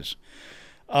always does.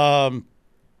 But,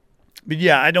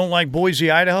 yeah, I don't like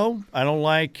Boise, Idaho. I don't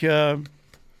like the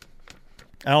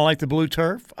blue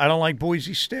turf. I don't like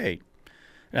Boise State.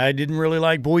 I didn't really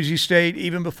like Boise State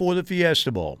even before the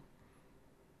Fiesta Bowl.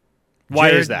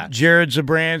 Why is that? Jared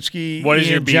Zabransky, what is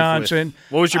Ian your beef Johnson.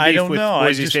 What was your beef with know.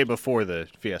 Boise State before the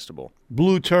Fiesta Bowl?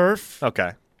 Blue turf.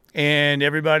 Okay. And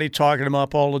everybody talking them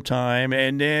up all the time.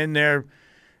 And then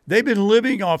they've been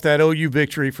living off that OU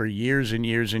victory for years and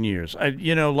years and years.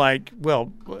 Kind of like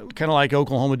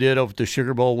Oklahoma did over the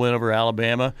Sugar Bowl win over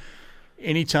Alabama.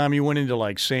 Anytime you went into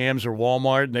like Sam's or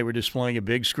Walmart and they were displaying a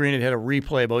big screen, it had a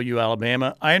replay of OU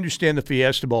Alabama. I understand the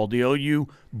Fiesta Bowl. The OU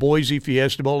Boise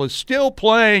Fiesta Bowl is still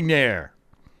playing there.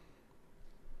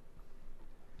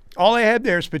 All they had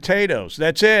there is potatoes.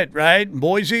 That's it, right?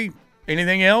 Boise,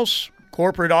 anything else?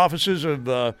 Corporate offices of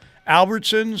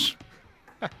Albertsons,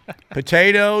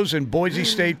 potatoes, and Boise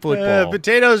State football.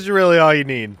 Potatoes are really all you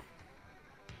need.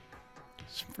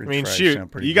 I mean, shoot,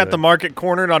 you got the market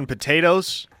cornered on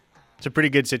potatoes. It's a pretty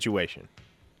good situation.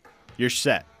 You're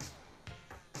set.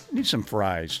 I need some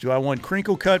fries. Do I want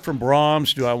crinkle cut from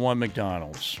Brahms? Do I want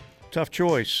McDonald's? Tough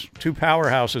choice. Two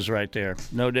powerhouses right there,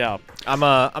 no doubt. I'm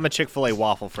a Chick-fil-A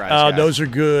waffle fries guy. Those are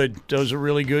good. Those are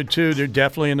really good, too. They're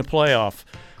definitely in the playoff.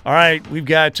 All right, we've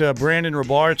got Brandon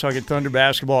Rabar talking Thunder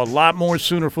basketball. A lot more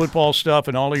Sooner football stuff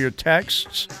and all of your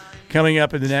texts coming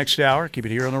up in the next hour. Keep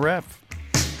it here on the Ref.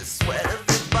 The sweat of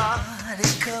your body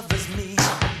covers me.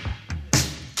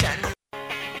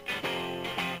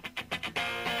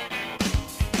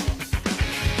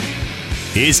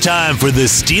 It's time for the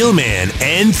Steelman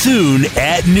and Thune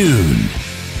at noon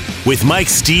with Mike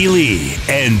Steely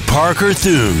and Parker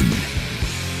Thune.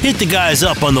 Hit the guys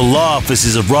up on the law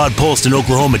offices of Rod Polston,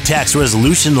 Oklahoma Tax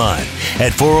Resolution Line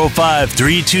at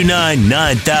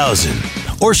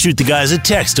 405-329-9000 or shoot the guys a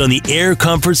text on the Air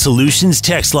Comfort Solutions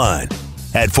text line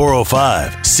at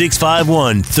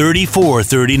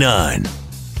 405-651-3439.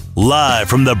 Live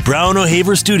from the Brown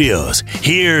O'Haver Studios,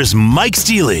 here's Mike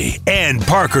Steely and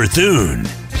Parker Thune.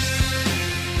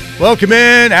 Welcome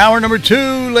in. Hour number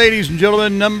 2, ladies and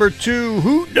gentlemen. Number 2.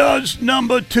 Who does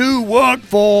number 2 work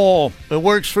for? It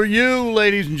works for you,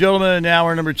 ladies and gentlemen.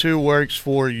 Hour number 2 works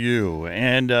for you.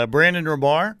 And Brandon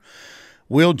Rabar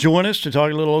will join us to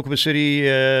talk a little Oklahoma City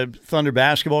Thunder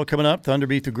basketball coming up. Thunder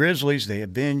beat the Grizzlies. They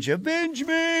avenge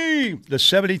me. The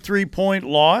 73-point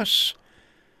loss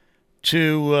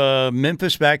to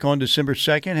Memphis back on December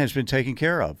 2nd has been taken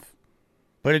care of.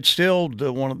 But it's still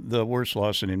one of the worst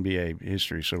losses in NBA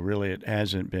history, so really it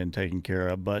hasn't been taken care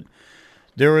of. But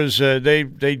There was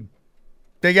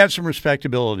they got some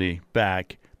respectability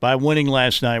back by winning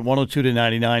last night,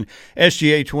 102-99.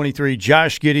 SGA 23,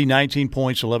 Josh Giddey 19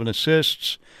 points, 11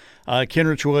 assists.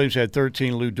 Kenrich Williams had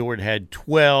 13, Lou Dort had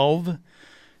 12.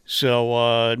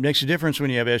 So it makes a difference when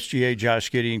you have SGA,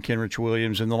 Josh Giddey, and Kenrich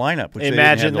Williams in the lineup, which Imagine they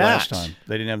didn't have the last time.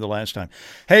 They didn't have the last time.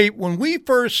 Hey, when we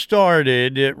first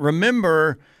started,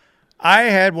 remember I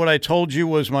had what I told you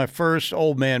was my first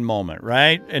old man moment,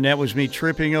 right? And that was me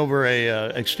tripping over a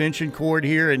extension cord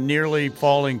here and nearly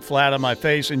falling flat on my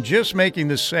face and just making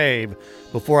the save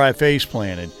before I face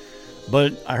planted.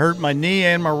 But I hurt my knee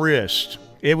and my wrist.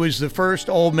 It was the first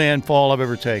old man fall I've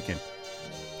ever taken.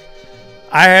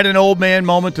 I had an old man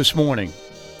moment this morning.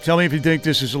 Tell me if you think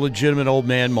this is a legitimate old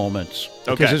man moment.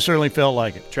 Because it certainly felt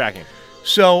like it. Tracking.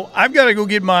 So I've got to go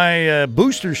get my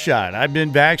booster shot. I've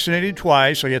been vaccinated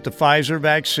twice. I got the Pfizer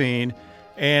vaccine,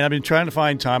 and I've been trying to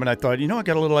find time. And I thought, I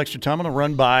got a little extra time. I'm going to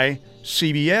run by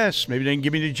CVS. Maybe they can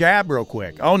give me the jab real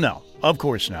quick. Oh, no. Of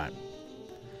course not.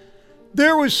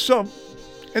 There was some,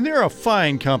 and they're a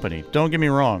fine company. Don't get me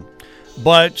wrong.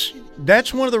 But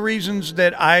that's one of the reasons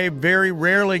that I very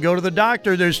rarely go to the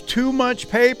doctor. There's too much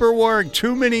paperwork,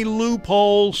 too many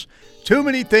loopholes, too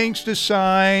many things to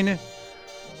sign.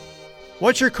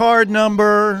 What's your card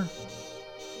number?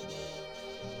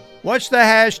 What's the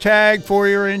hashtag for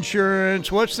your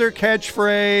insurance? What's their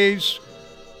catchphrase?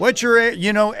 What's your,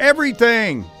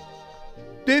 everything.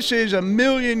 These are a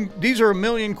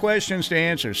million questions to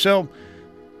answer. So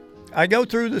I go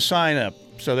through the sign up.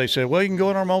 So they said, well, you can go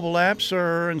on our mobile app,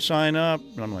 sir, and sign up.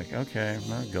 And I'm like, okay,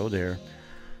 I'll go there.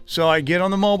 So I get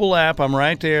on the mobile app. I'm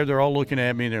right there. They're all looking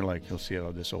at me. They're like, you'll see how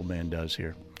this old man does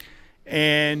here.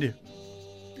 And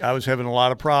I was having a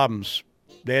lot of problems.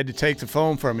 They had to take the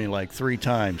phone from me like 3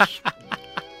 times.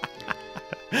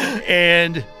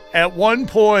 And at one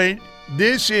point,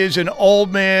 this is an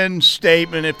old man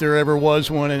statement if there ever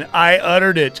was one, and I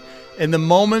uttered it. And the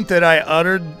moment that I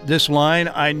uttered this line,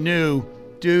 I knew,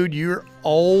 dude, you're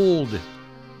old.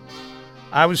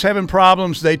 I was having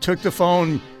problems. They took the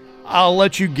phone. I'll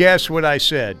let you guess what I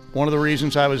said. One of the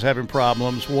reasons I was having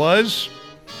problems was,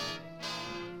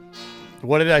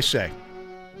 what did I say?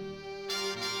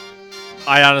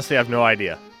 I honestly have no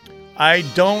idea. I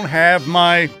don't have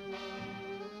my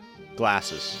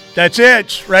glasses. That's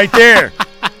it, right there.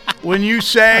 When you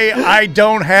say I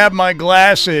don't have my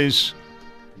glasses,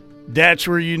 that's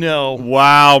where you know.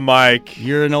 Wow, Mike.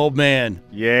 You're an old man.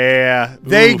 Yeah.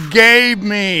 They gave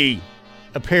me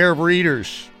a pair of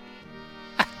readers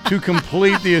to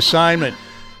complete the assignment.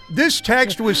 This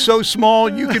text was so small,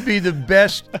 you could be the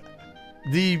best,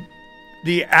 the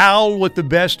owl with the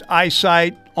best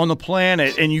eyesight on the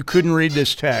planet, and you couldn't read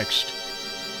this text.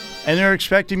 And they're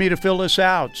expecting me to fill this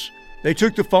out. They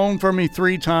took the phone from me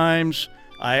 3 times.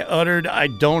 I uttered, I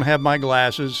don't have my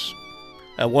glasses.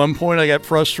 At one point, I got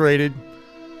frustrated.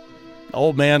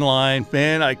 Old man line.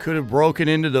 Man, I could have broken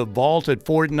into the vault at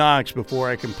Fort Knox before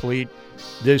I complete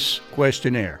this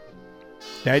questionnaire.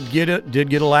 That did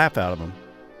get a laugh out of him.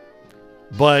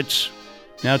 But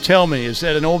now tell me, is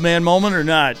that an old man moment or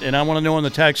not? And I want to know on the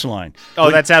text line.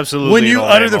 Oh, that's absolutely. When you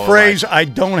utter the phrase, I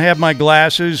don't have my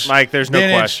glasses, Mike, there's no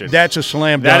question. That's a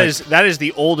slam dunk. That is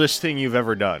the oldest thing you've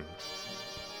ever done.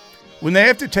 When they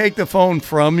have to take the phone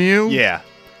from you. Yeah.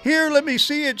 Here, let me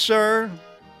see it, sir.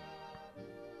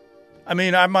 I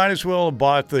mean, I might as well have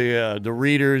bought the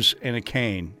readers and a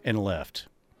cane and left.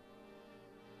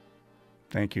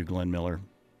 Thank you, Glenn Miller,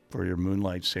 for your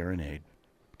Moonlight Serenade.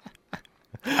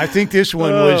 I think this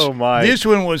one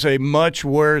was a much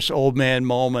worse old man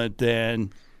moment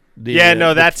than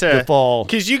the fall.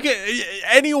 Because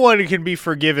anyone can be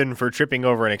forgiven for tripping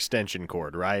over an extension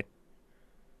cord, right?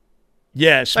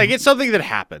 Yes. Like, it's something that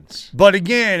happens. But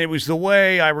again, it was the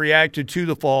way I reacted to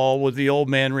the fall with the old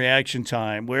man reaction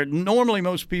time, where normally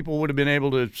most people would have been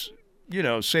able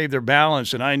to, save their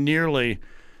balance, and I nearly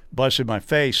busted my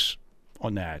face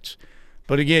on that.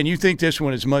 But again, you think this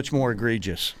one is much more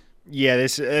egregious. Yeah,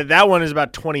 that one is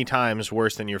about 20 times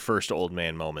worse than your first old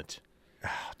man moment.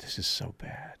 Oh, this is so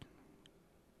bad.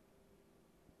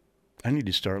 I need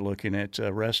to start looking at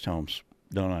rest homes,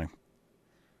 don't I?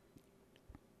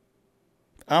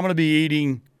 I'm going to be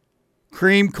eating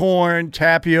cream corn,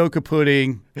 tapioca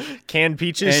pudding, canned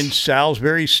peaches, and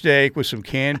Salisbury steak with some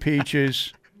canned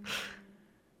peaches.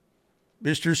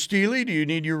 Mr. Steely, do you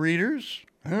need your readers?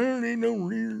 I don't need no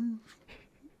readers.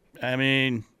 I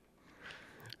mean,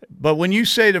 but when you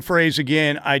say the phrase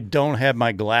again, I don't have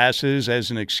my glasses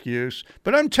as an excuse,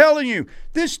 but I'm telling you,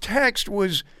 this text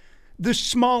was the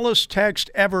smallest text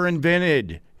ever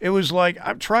invented. It was like,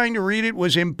 I'm trying to read it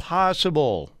was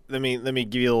impossible. Let me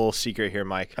give you a little secret here,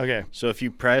 Mike. Okay. So if you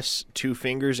press 2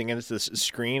 fingers against this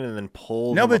screen and then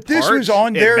pull No, them but this apart, was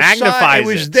on it their side. magnifies It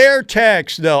was their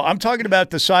text, though. I'm talking about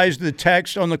the size of the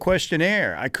text on the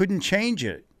questionnaire. I couldn't change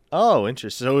it. Oh,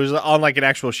 interesting. So it was on like an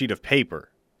actual sheet of paper.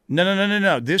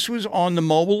 No. This was on the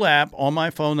mobile app on my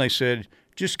phone. They said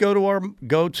just go to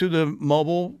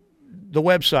the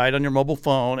website on your mobile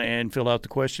phone and fill out the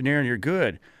questionnaire, and you're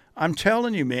good. I'm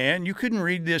telling you, man, you couldn't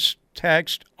read this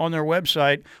text on their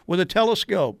website with a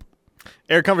telescope.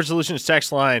 Air Comfort Solutions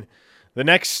text line. The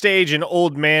next stage in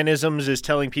old manisms is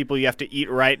telling people you have to eat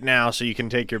right now so you can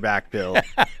take your back pill.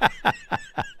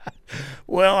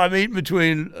 Well, I'm eating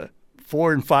between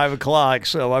 4 and 5 o'clock,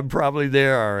 so I'm probably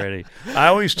there already. I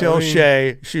always tell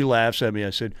Shay, she laughs at me. I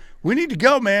said, we need to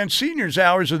go, man. Seniors'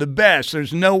 hours are the best.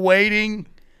 There's no waiting.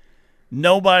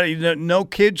 Nobody, no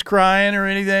kids crying or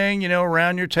anything,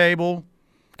 around your table.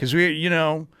 Because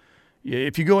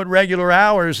if you go at regular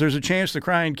hours, there's a chance the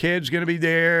crying kid's going to be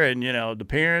there, and, the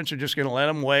parents are just going to let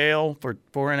them wail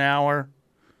for an hour.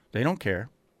 They don't care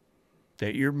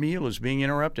that your meal is being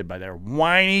interrupted by their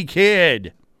whiny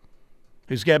kid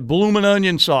who's got bloomin'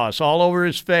 onion sauce all over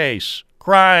his face,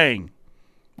 crying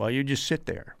while you just sit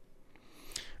there.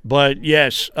 But,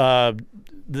 yes,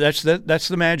 that's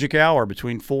the magic hour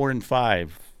between 4 and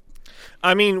 5.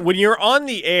 I mean, when you're on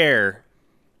the air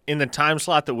in the time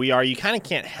slot that we are, you kind of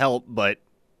can't help but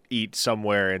eat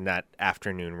somewhere in that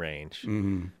afternoon range.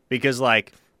 Mm-hmm. Because,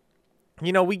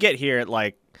 we get here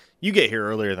at, you get here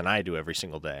earlier than I do every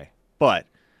single day. But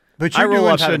you're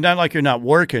doing so, not like you're not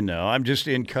working, though. I'm just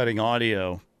in cutting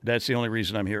audio. That's the only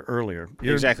reason I'm here earlier.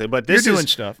 Exactly. But you're doing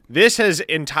stuff. This has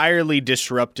entirely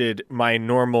disrupted my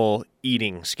normal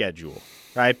eating schedule,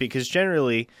 right? Because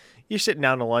generally, you're sitting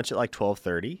down to lunch at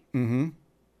 12:30. Mm-hmm.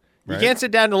 You can't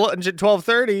sit down to lunch at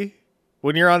 12:30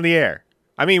 when you're on the air.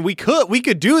 I mean, we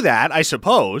could do that, I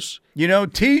suppose.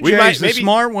 TJ's the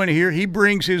smart one here. He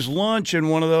brings his lunch in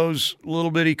one of those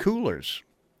little bitty coolers.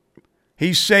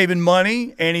 He's saving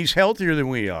money, and he's healthier than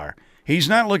we are. He's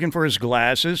not looking for his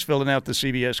glasses, filling out the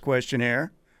CBS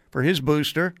questionnaire for his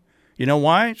booster. You know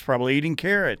why? He's probably eating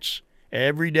carrots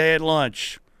every day at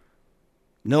lunch.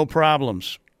 No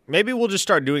problems. Maybe we'll just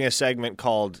start doing a segment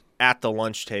called At the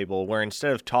Lunch Table, where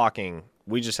instead of talking,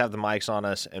 we just have the mics on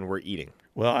us and we're eating.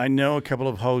 Well, I know a couple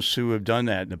of hosts who have done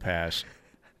that in the past.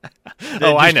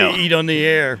 I know. Eat on the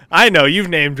air. I know. You've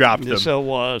name-dropped them.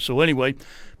 So anyway,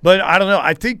 but I don't know.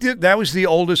 I think that was the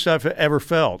oldest I've ever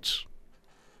felt.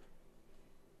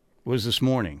 Was this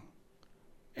morning.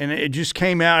 And it just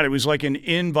came out. It was like an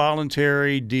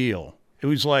involuntary deal. It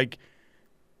was like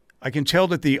I can tell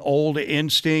that the old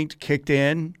instinct kicked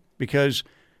in because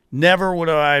never would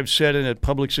I have said in a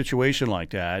public situation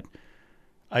like that,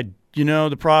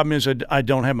 the problem is I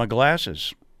don't have my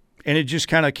glasses. And it just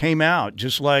kind of came out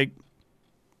just like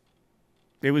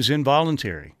it was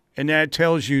involuntary. And that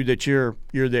tells you that you're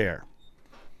there.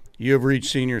 You have reached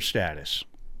senior status.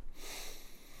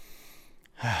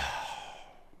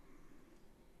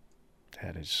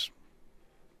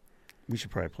 We should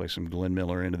probably play some Glenn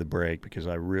Miller into the break because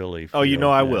I really feel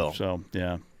I will. So,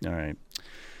 yeah. All right.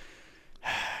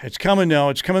 It's coming, though.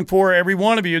 It's coming for every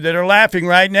one of you that are laughing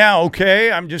right now,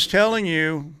 okay? I'm just telling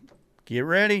you. Get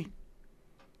ready.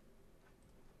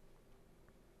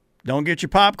 Don't get your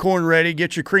popcorn ready.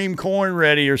 Get your cream corn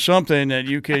ready or something that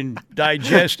you can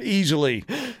digest easily.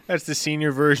 That's the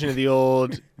senior version of the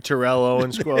old Terrell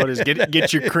Owens quote is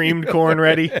get your creamed corn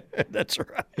ready. That's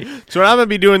right. So what I'm going to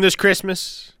be doing this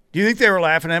Christmas. Do you think they were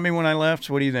laughing at me when I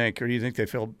left? What do you think? Or do you think they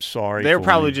felt sorry They were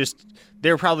probably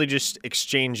me? just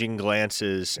exchanging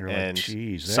glances and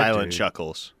like, silent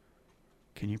chuckles.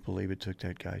 Can you believe it took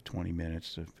that guy 20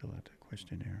 minutes to fill out that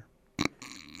questionnaire?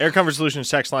 Air Comfort Solutions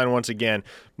text line once again.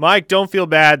 Mike, don't feel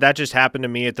bad. That just happened to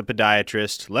me at the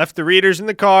podiatrist. Left the readers in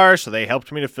the car, so they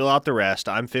helped me to fill out the rest.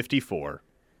 I'm 54.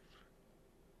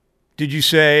 Did you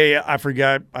say I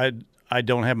forgot I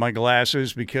don't have my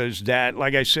glasses? Because that,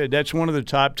 like I said, that's one of the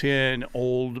top 10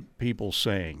 old people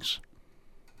sayings.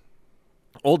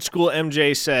 Old School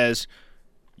MJ says,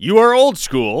 you are old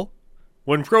school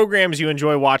when programs you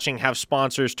enjoy watching have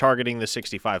sponsors targeting the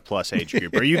 65-plus age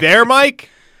group. Are you there, Mike?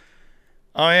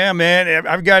 Oh, yeah, man.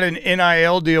 I've got an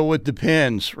NIL deal with the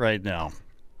Pens right now.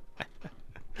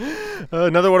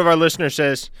 Another one of our listeners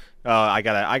says, I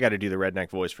gotta do the redneck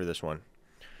voice for this one.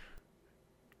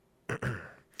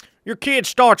 Your kid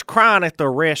starts crying at the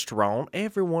restaurant.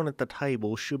 Everyone at the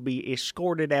table should be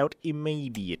escorted out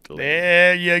immediately.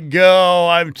 There you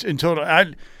go.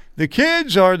 The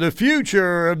kids are the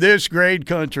future of this great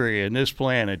country and this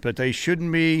planet, but they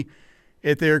shouldn't be,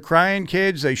 if they're crying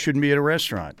kids, they shouldn't be at a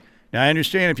restaurant. Now, I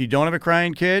understand if you don't have a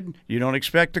crying kid, you don't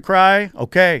expect to cry,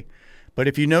 okay. But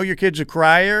if you know your kid's a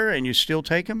crier and you still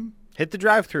take him, hit the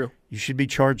drive-thru. You should be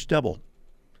charged double.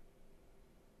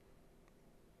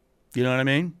 You know what I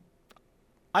mean?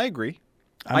 I agree.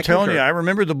 I'm telling you, I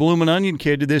remember the Bloomin' Onion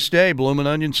kid to this day. Bloomin'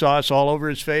 Onion sauce all over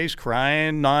his face,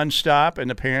 crying nonstop, and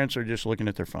the parents are just looking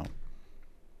at their phone.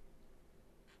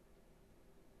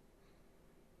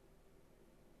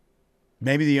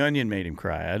 Maybe the onion made him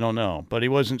cry. I don't know. But he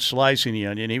wasn't slicing the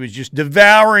onion. He was just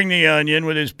devouring the onion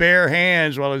with his bare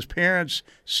hands while his parents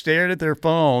stared at their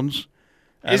phones.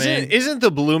 Isn't the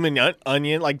Bloomin'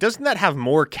 Onion, like, doesn't that have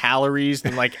more calories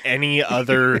than, like, any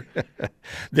other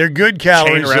They're good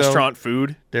calories, chain restaurant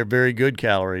food? They're very good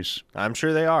calories. I'm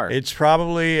sure they are. It's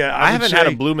probably... I haven't had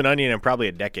a Bloomin' Onion in probably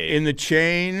a decade. In the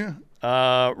chain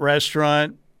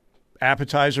restaurant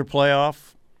appetizer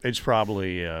playoff, it's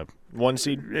probably... one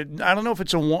seed? I don't know if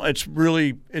it's a one.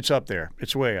 It's up there.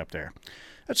 It's way up there.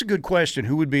 That's a good question.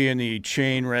 Who would be in the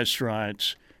chain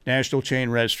restaurants, national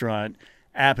chain restaurant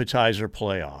appetizer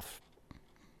playoff?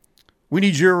 We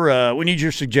need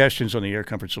your suggestions on the Air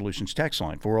Comfort Solutions text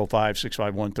line,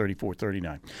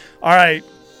 405-651-3439. All right.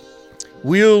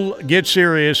 We'll get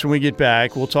serious when we get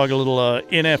back. We'll talk a little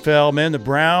NFL. Man, the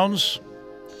Browns,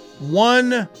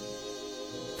 1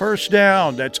 first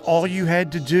down. That's all you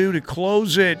had to do to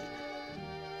close it.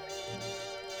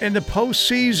 And the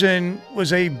postseason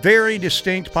was a very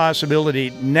distinct possibility.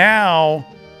 Now,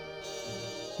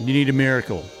 you need a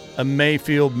miracle, a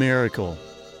Mayfield miracle.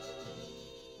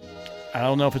 I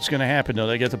don't know if it's going to happen, though.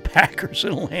 They got the Packers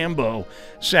in Lambeau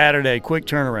Saturday. Quick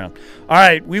turnaround. All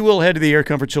right, we will head to the Air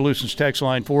Comfort Solutions text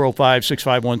line,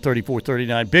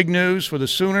 405-651-3439. Big news for the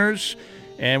Sooners,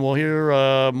 and we'll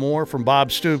hear more from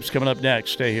Bob Stoops coming up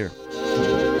next. Stay here.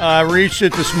 I reached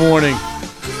it this morning,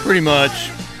 pretty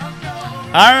much.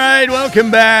 All right, welcome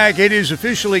back. It is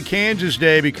officially Kansas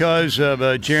Day because of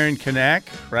Jaron Kanak,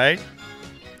 right?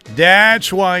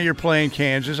 That's why you're playing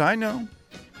Kansas. I know.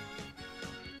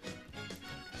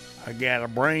 I got a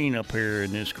brain up here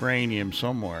in this cranium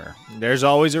somewhere. There's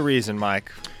always a reason,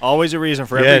 Mike. Always a reason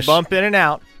for every bump in and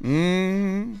out.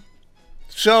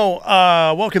 So,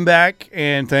 welcome back,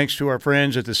 and thanks to our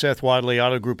friends at the Seth Wadley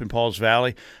Auto Group in Pauls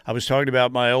Valley. I was talking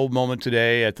about my old moment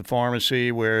today at the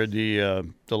pharmacy where the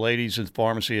ladies at the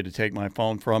pharmacy had to take my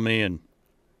phone from me and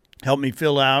help me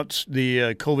fill out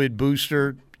the COVID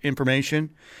booster information,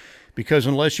 because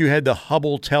unless you had the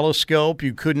Hubble telescope,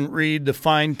 you couldn't read the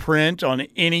fine print on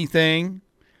anything.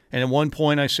 And at one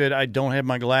point I said, I don't have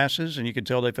my glasses, and you could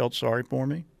tell they felt sorry for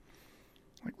me.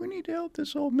 Like, we need to help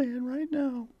this old man right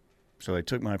now. So they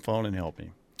took my phone and helped me.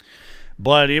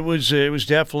 But it was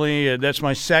definitely, that's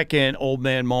my second old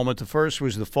man moment. The first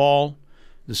was the fall.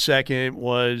 The second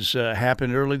was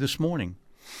happened early this morning.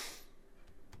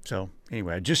 So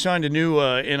anyway, I just signed a new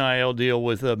NIL deal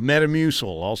with Metamucil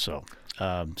also.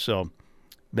 So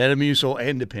Metamucil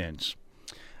and Depends.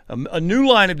 A new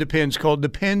line of Depends called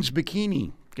Depends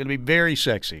Bikini. Going to be very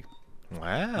sexy.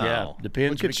 Wow. Yeah,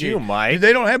 Depends. Look at you, Mike.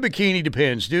 They don't have bikini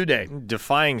Depends, do they?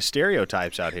 Defying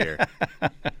stereotypes out here. All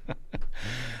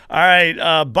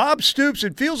right, Bob Stoops,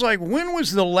 it feels like, when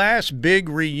was the last big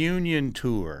reunion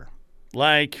tour?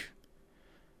 Like,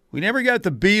 we never got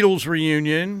the Beatles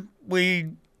reunion. We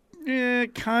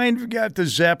kind of got the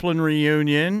Zeppelin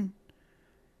reunion.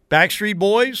 Backstreet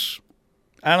Boys?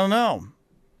 I don't know.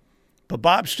 But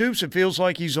Bob Stoops, it feels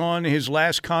like he's on his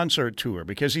last concert tour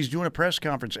because he's doing a press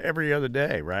conference every other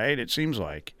day, right? It seems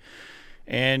like.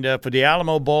 And for the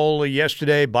Alamo Bowl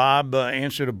yesterday, Bob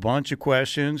answered a bunch of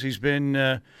questions. He's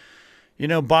been,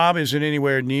 Bob isn't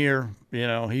anywhere near,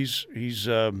 he's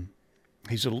I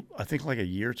think like a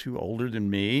year or two older than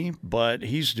me, but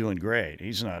he's doing great.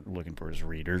 He's not looking for his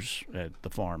readers at the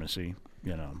pharmacy,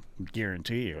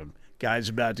 guarantee you. Guy's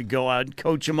about to go out and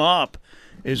coach him up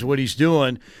is what he's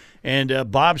doing. And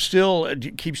Bob still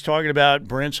keeps talking about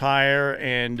Brent's hire,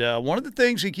 and one of the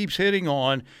things he keeps hitting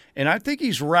on, and I think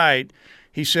he's right,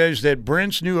 he says that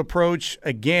Brent's new approach,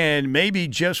 again, may be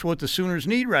just what the Sooners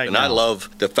need right now. And I love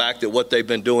the fact that what they've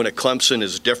been doing at Clemson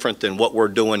is different than what we're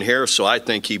doing here, so I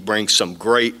think he brings some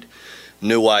great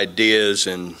new ideas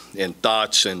and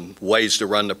thoughts and ways to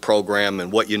run the program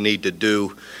and what you need to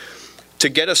do to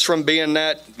get us from being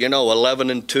that,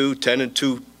 11-2,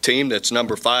 10-2 team that's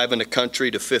number 5 in the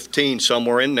country to 15,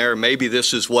 somewhere in there. Maybe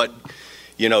this is what,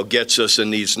 gets us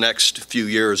in these next few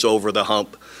years over the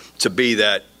hump to be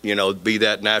that, be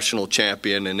that national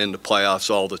champion and in the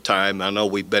playoffs all the time. I know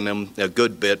we've been in a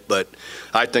good bit, but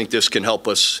I think this can help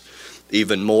us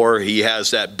even more. He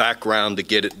has that background to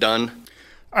get it done.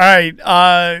 All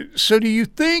right. So do you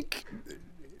think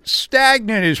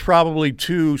Stagnant is probably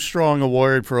too strong a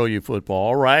word for OU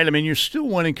football, right? I mean, you're still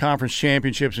winning conference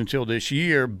championships until this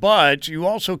year, but you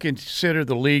also consider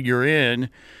the league you're in.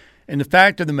 And the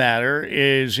fact of the matter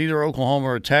is either Oklahoma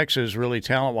or Texas, really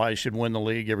talent-wise, should win the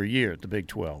league every year at the Big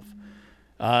 12.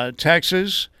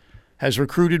 Texas has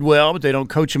recruited well, but they don't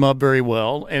coach them up very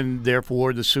well, and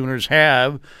therefore the Sooners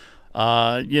have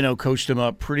coached them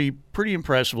up pretty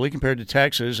impressively compared to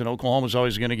Texas, and Oklahoma's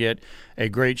always going to get a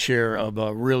great share of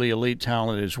really elite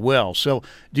talent as well. So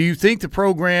do you think the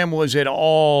program was at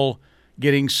all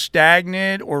getting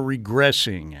stagnant or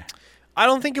regressing? I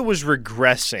don't think it was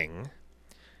regressing.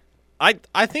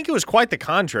 I think it was quite the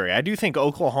contrary. I do think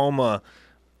Oklahoma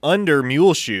under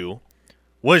Muleshoe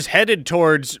was headed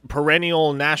towards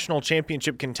perennial national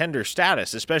championship contender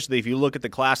status, especially if you look at the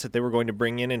class that they were going to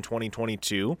bring in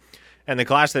 2022 and the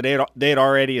class that they had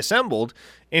already assembled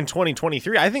in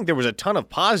 2023. I think there was a ton of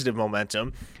positive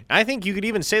momentum. I think you could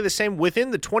even say the same within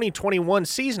the 2021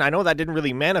 season. I know that didn't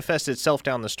really manifest itself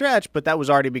down the stretch, but that was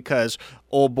already because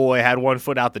old boy had one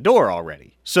foot out the door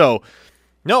already. So,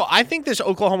 no, I think this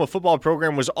Oklahoma football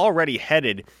program was already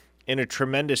headed in a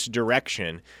tremendous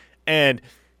direction. And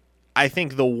I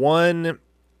think the one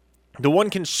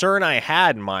concern I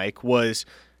had, Mike, was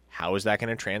how is that going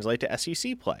to translate to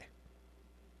SEC play?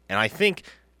 And I think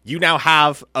you now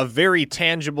have a very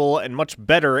tangible and much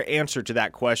better answer to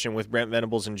that question with Brent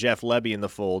Venables and Jeff Lebby in the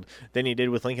fold than you did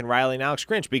with Lincoln Riley and Alex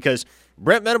Grinch, because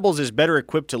Brent Venables is better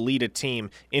equipped to lead a team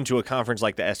into a conference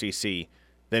like the SEC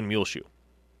than Muleshoe.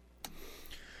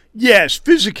 Yes,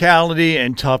 physicality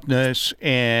and toughness,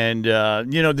 and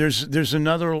there's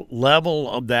another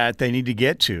level of that they need to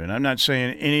get to. And I'm not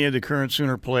saying any of the current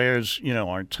Sooner players,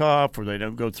 aren't tough or they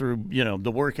don't go through,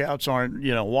 the workouts aren't,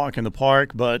 walk in the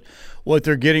park. But what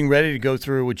they're getting ready to go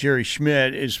through with Jerry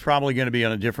Schmidt is probably going to be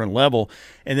on a different level.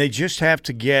 And they just have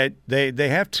to get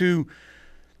the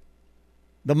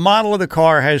model of the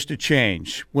car has to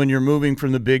change when you're moving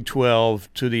from the Big 12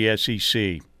 to the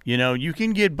SEC. You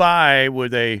can get by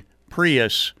with a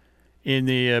Prius in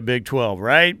the Big 12,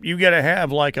 right? You got to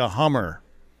have like a Hummer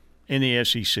in the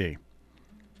SEC.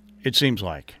 It seems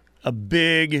like a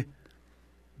big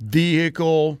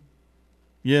vehicle,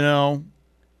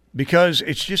 because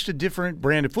it's just a different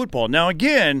brand of football. Now,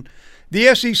 again,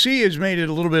 the SEC has made it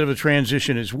a little bit of a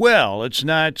transition as well. It's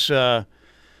not,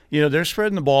 they're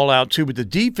spreading the ball out too, but the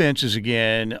defenses,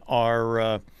 again,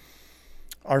 are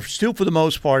still, for the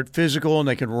most part, physical, and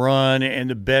they can run, and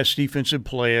the best defensive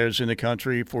players in the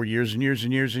country for years and years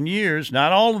and years and years.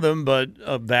 Not all of them, but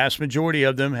a vast majority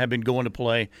of them have been going to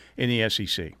play in the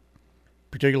SEC,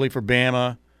 particularly for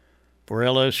Bama, for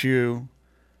LSU,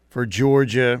 for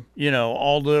Georgia,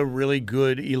 all the really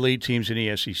good elite teams in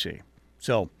the SEC.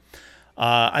 So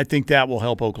I think that will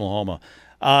help Oklahoma.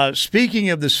 Speaking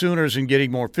of the Sooners and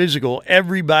getting more physical,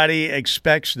 everybody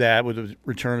expects that with the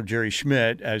return of Jerry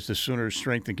Schmidt as the Sooners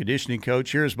strength and conditioning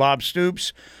coach. Here's Bob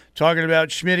Stoops talking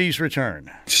about Schmidt's return.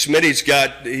 Schmidt's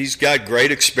got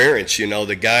great experience.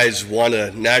 The guy's won a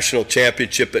national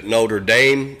championship at Notre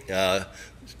Dame, a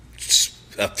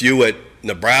few at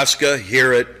Nebraska,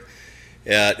 here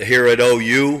at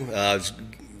OU,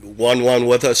 won one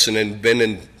with us, and then been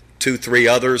in 2-3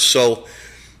 others. So,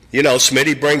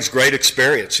 Smitty brings great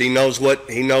experience. He knows what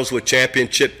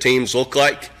championship teams look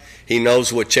like. He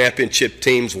knows what championship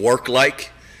teams work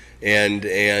like, and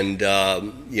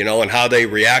how they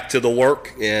react to the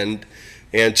work. And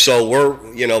so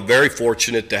we're very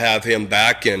fortunate to have him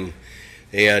back. And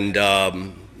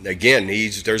again,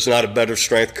 there's not a better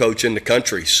strength coach in the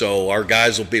country. So our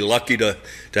guys will be lucky to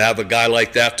have a guy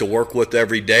like that to work with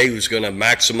every day, who's going to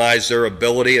maximize their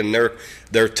ability and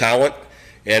their talent.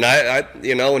 And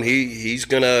he's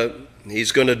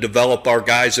gonna develop our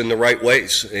guys in the right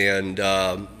ways, and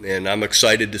I'm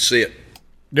excited to see it.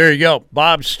 There you go,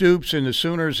 Bob Stoops and the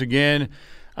Sooners again.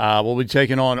 We'll be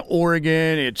taking on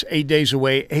Oregon. It's 8 days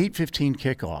away. 8:15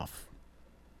 kickoff.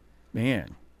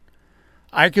 Man,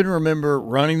 I can remember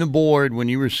running the board when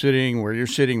you were sitting where you're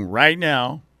sitting right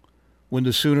now, when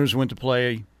the Sooners went to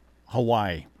play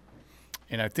Hawaii,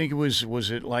 and I think it was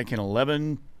it like an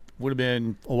 11. Would have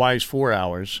been Hawaii's 4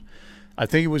 hours. I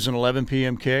think it was an 11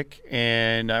 p.m. kick,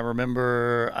 and I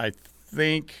remember, I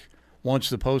think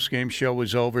once the post-game show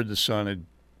was over, the sun had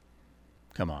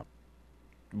come up.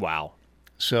 Wow.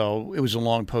 So it was a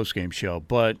long post-game show,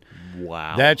 but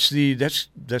wow, that's the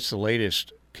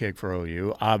latest kick for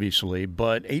OU, obviously.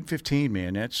 But 8:15,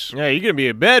 man, that's you're gonna be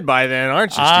in bed by then,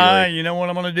 aren't you, Steely? You know what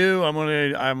I'm gonna do? I'm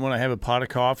gonna have a pot of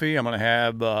coffee. I'm gonna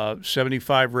have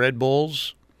 75 Red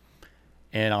Bulls.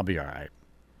 And I'll be all right.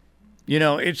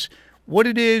 It's what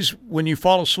it is when you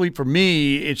fall asleep, for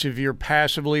me, it's if you're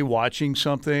passively watching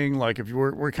something. Like if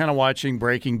we're kind of watching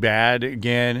Breaking Bad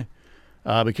again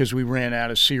because we ran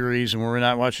out of series and we're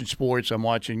not watching sports. I'm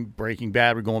watching Breaking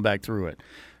Bad. We're going back through it.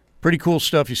 Pretty cool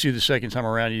stuff you see the second time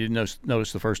around. You didn't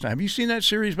notice the first time. Have you seen that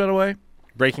series, by the way?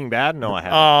 Breaking Bad? No, I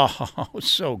haven't. Oh,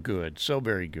 so good. So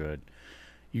very good.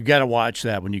 You got to watch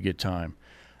that when you get time.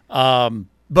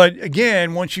 But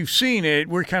again, once you've seen it,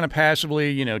 we're kind of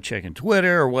passively, checking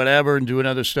Twitter or whatever and doing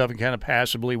other stuff and kind of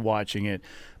passively watching it.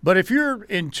 But if you're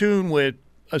in tune with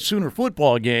a Sooner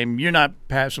football game, you're not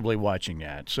passively watching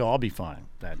that. So I'll be fine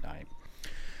that night.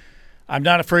 I'm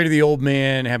not afraid of the old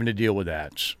man having to deal with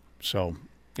that. So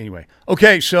anyway.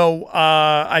 Okay, so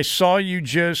I saw you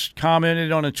just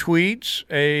commented on a tweet,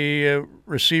 a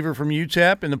receiver from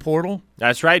UTEP in the portal.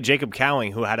 That's right, Jacob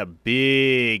Cowing, who had a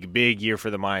big, big year for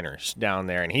the Miners down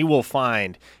there, and he will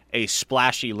find a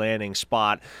splashy landing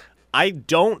spot. I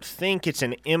don't think it's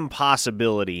an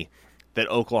impossibility that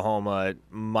Oklahoma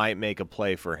might make a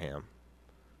play for him.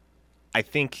 I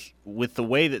think with the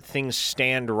way that things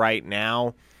stand right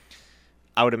now,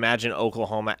 I would imagine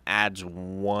Oklahoma adds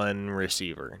one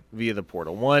receiver via the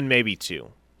portal, one, maybe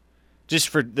two, just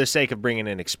for the sake of bringing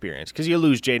in experience. Because you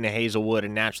lose Jaden Hazelwood,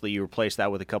 and naturally you replace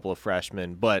that with a couple of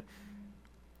freshmen. But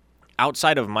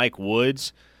outside of Mike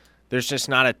Woods, there's just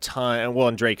not a ton. Well,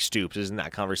 and Drake Stoops is in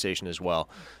that conversation as well.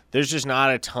 There's just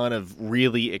not a ton of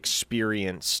really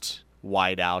experienced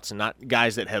wideouts and not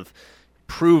guys that have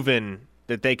proven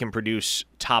that they can produce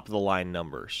top-of-the-line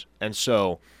numbers. And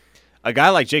so a guy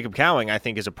like Jacob Cowing, I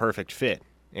think, is a perfect fit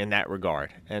in that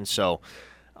regard. And so,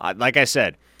 like I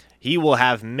said, he will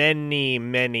have many,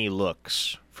 many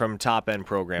looks from top-end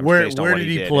programs based on where what did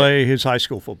he he play his high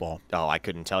school football? Oh, I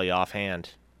couldn't tell you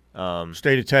offhand.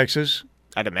 State of Texas?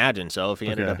 I'd imagine so if he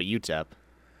ended up at UTEP.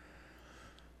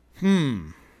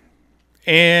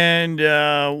 And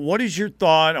what is your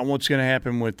thought on what's going to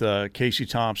happen with Casey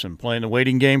Thompson playing the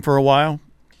waiting game for a while?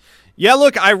 Yeah,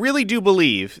 look, I really do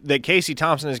believe that Casey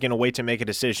Thompson is going to wait to make a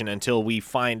decision until we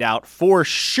find out for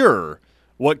sure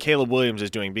what Caleb Williams is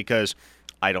doing, because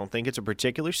I don't think it's a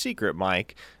particular secret,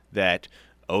 Mike, that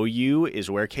OU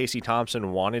is where Casey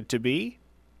Thompson wanted to be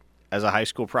as a high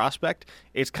school prospect.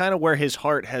 It's kind of where his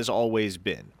heart has always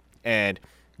been. And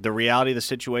the reality of the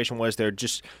situation was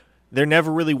there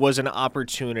never really was an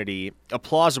opportunity, a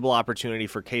plausible opportunity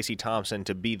for Casey Thompson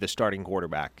to be the starting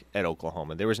quarterback at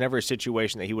Oklahoma. There was never a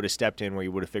situation that he would have stepped in where he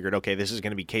would have figured, okay, this is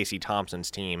going to be Casey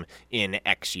Thompson's team in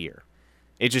X year.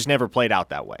 It just never played out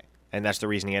that way, and that's the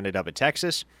reason he ended up at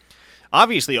Texas.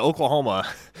 Obviously, Oklahoma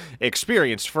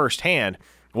experienced firsthand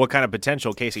what kind of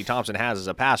potential Casey Thompson has as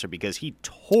a passer, because he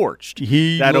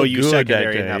torched that OU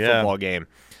secondary in that football game.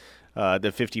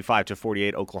 The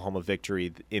 55-48 Oklahoma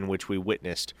victory in which we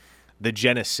witnessed the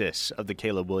genesis of the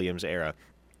Caleb Williams era.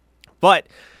 But,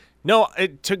 no,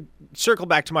 to circle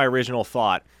back to my original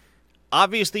thought,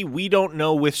 obviously we don't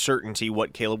know with certainty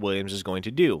what Caleb Williams is going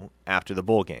to do after the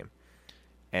bowl game.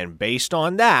 And based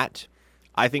on that,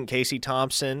 I think Casey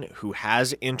Thompson, who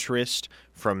has interest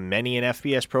from many an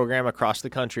FBS program across the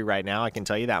country right now, I can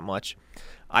tell you that much,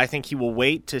 I think he will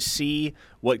wait to see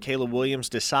what Caleb Williams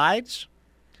decides.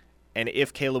 And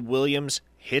if Caleb Williams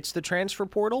hits the transfer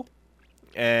portal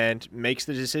and makes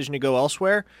the decision to go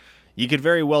elsewhere, you could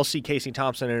very well see Casey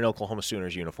Thompson in an Oklahoma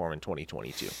Sooners uniform in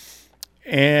 2022.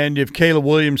 And if Caleb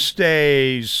Williams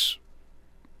stays,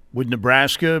 would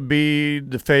Nebraska be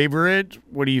the favorite?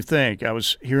 What do you think? I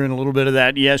was hearing a little bit of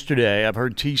that yesterday. I've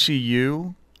heard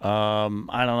TCU. I don't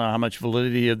know how much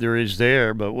validity there is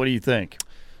there, but what do you think?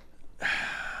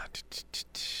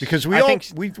 Because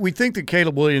we think that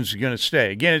Caleb Williams is going to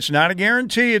stay. Again, it's not a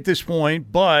guarantee at this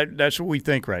point, but that's what we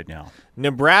think right now.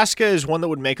 Nebraska is one that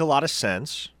would make a lot of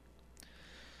sense.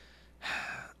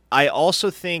 I also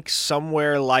think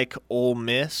somewhere like Ole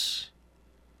Miss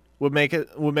would make a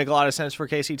lot of sense for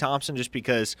Casey Thompson, just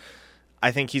because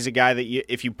I think he's a guy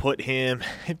that if you put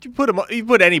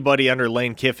anybody under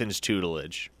Lane Kiffin's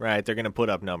tutelage, right, they're going to put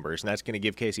up numbers, and that's going to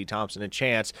give Casey Thompson a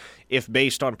chance, if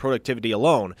based on productivity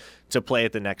alone, to play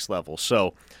at the next level.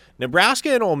 So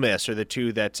Nebraska and Ole Miss are the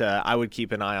two that I would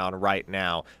keep an eye on right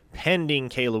now, pending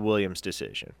Caleb Williams'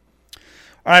 decision.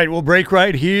 All right, we'll break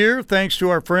right here. Thanks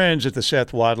to our friends at the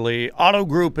Seth Wadley Auto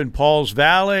Group in Pauls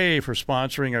Valley for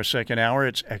sponsoring our second hour.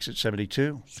 It's Exit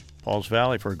 72, Pauls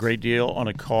Valley, for a great deal on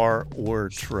a car or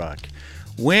truck.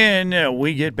 When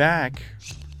we get back,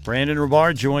 Brandon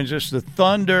Rivard joins us. The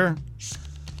Thunder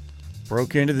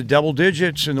broke into the double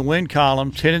digits in the win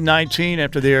column, 10-19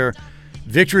 after their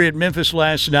victory at Memphis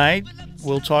last night.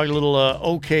 We'll talk a little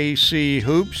OKC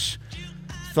hoops.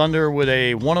 Thunder with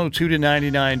a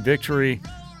 102-99 victory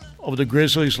over the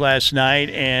Grizzlies last night,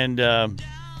 and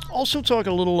also talk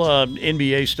a little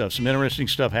NBA stuff, some interesting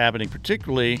stuff happening,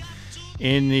 particularly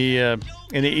in the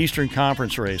Eastern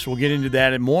Conference race. We'll get into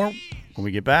that and more when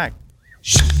we get back.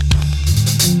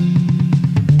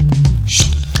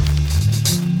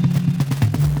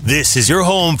 This is your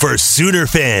home for Sooner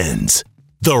fans,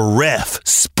 the Ref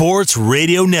Sports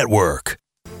Radio Network.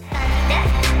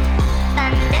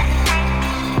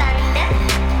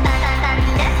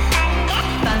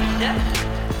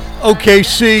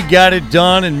 OKC got it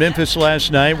done in Memphis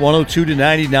last night,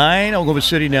 102-99. Oklahoma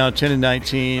City now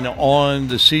 10-19 on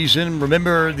the season.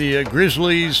 Remember, the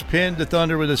Grizzlies pinned the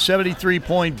Thunder with a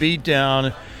 73-point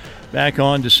beatdown back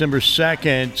on December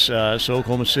 2nd. So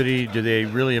Oklahoma City, do they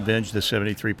really avenge the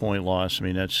 73-point loss? I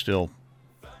mean, that's still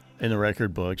in the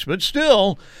record books. But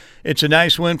still, it's a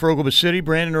nice win for Oklahoma City.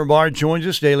 Brandon Ramard joins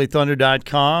us,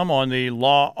 dailythunder.com, on the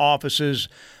law offices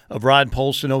of Rod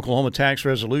Polston, Oklahoma Tax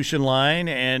Resolution Line.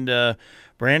 And,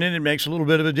 Brandon, it makes a little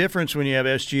bit of a difference when you have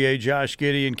SGA, Josh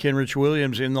Giddey, and Kenrich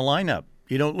Williams in the lineup.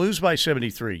 You don't lose by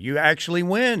 73. You actually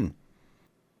win.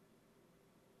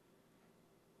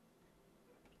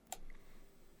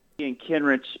 And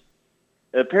Kenrich,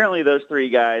 apparently those three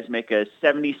guys make a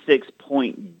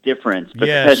 76-point difference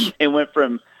because they went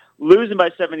from losing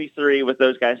by 73 with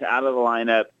those guys out of the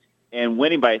lineup and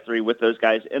winning by 3 with those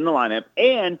guys in the lineup.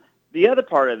 And the other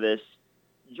part of this,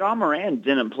 Ja Morant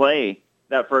didn't play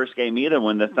that first game either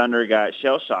when the Thunder got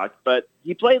shell-shocked, but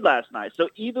he played last night. So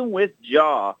even with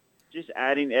Ja, just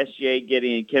adding SGA,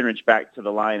 Giddey, and Kenrich back to the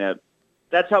lineup,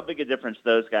 that's how big a difference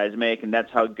those guys make, and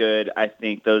that's how good I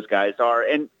think those guys are.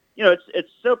 And, you know, it's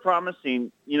so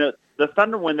promising. You know, the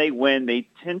Thunder, when they win, they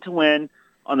tend to win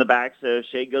on the backs of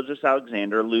Shai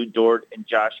Gilgeous-Alexander, Lou Dort, and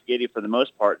Josh Giddey for the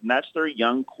most part, and that's their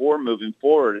young core moving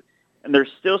forward. And they're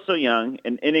still so young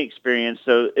and inexperienced,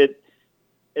 so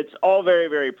it's all very,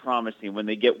 very promising when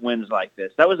they get wins like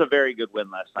this. That was a very good win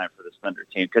last night for this Thunder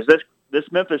team because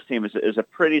this Memphis team is a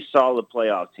pretty solid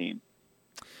playoff team.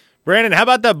 Brandon, how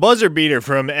about that buzzer beater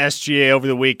from SGA over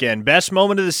the weekend? Best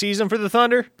moment of the season for the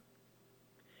Thunder?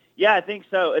 Yeah, I think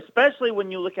so, especially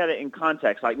when you look at it in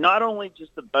context. Like, not only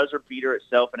just the buzzer beater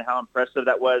itself and how impressive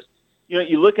that was. You know,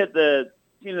 you look at the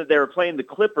team that they were playing, the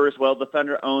Clippers. Well, the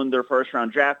Thunder owned their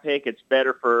first-round draft pick. It's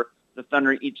better for the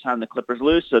Thunder each time the Clippers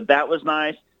lose, so that was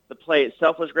nice. The play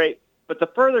itself was great. But the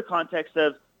further context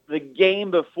of the game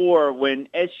before when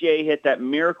SGA hit that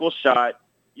miracle shot,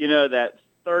 you know, that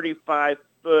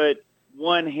 35-foot,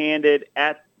 one-handed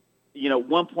at,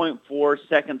 1.4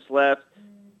 seconds left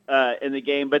in the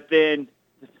game. But then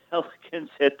the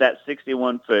Pelicans hit that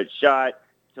 61-foot shot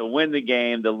to win the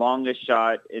game, the longest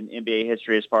shot in NBA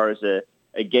history as far as a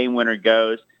game winner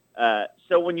goes.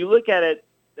 So when you look at it,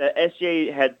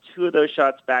 SGA had 2 of those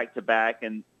shots back-to-back,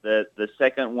 and the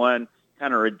second one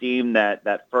kind of redeemed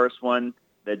that first one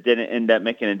that didn't end up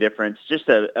making a difference. Just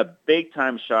a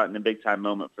big-time shot and a big-time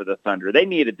moment for the Thunder. They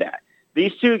needed that.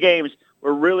 These 2 games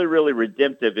were really, really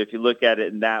redemptive if you look at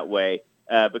it in that way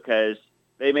because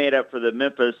they made up for the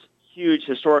Memphis huge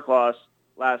historic loss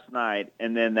last night,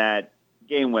 and then that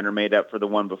game winner made up for the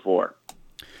one before.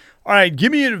 All right,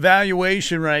 give me an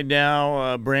evaluation right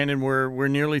now, Brandon. We're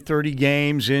nearly 30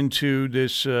 games into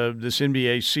this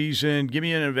NBA season. Give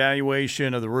me an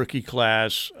evaluation of the rookie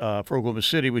class for Oklahoma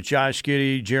City with Josh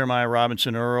Giddey, Jeremiah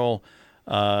Robinson-Earl,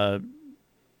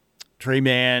 Trey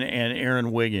Mann, and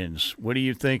Aaron Wiggins. What are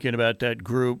you thinking about that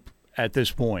group at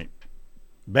this point?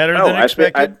 Better than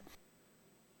expected?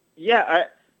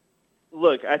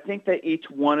 Look, I think that each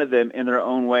one of them in their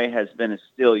own way has been a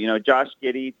steal. You know, Josh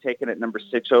Giddey taken at number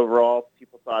 6 overall.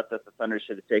 People thought that the Thunder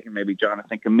should have taken maybe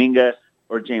Jonathan Kuminga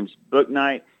or James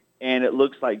Bouknight, and it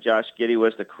looks like Josh Giddey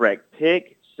was the correct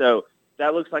pick. So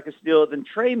that looks like a steal. Then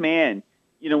Trey Mann,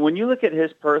 you know, when you look at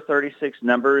his per 36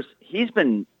 numbers, he's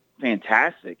been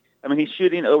fantastic. I mean, he's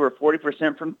shooting over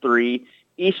 40% from 3.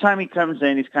 Each time he comes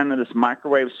in, he's kind of this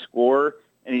microwave scorer,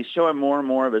 and he's showing more and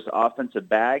more of his offensive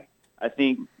bag. I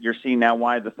think you're seeing now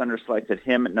why the Thunder selected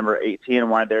him at number 18 and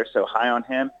why they're so high on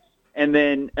him. And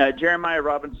then Jeremiah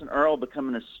Robinson-Earl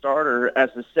becoming a starter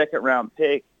as the second-round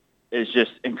pick is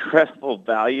just incredible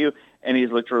value, and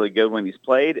he's looked really good when he's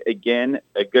played. Again,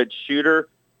 a good shooter,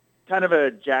 kind of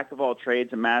a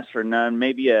jack-of-all-trades, a master of none,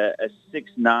 maybe a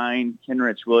 6'9",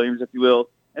 Kenrich Williams, if you will.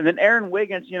 And then Aaron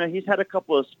Wiggins, you know, he's had a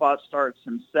couple of spot starts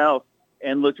himself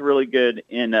and looked really good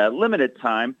in limited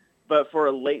time. But for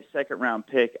a late second-round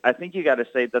pick, I think you got to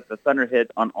say that the Thunder hit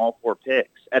on all 4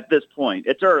 picks at this point.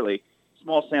 It's early,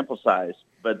 small sample size,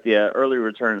 but the early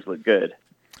returns look good.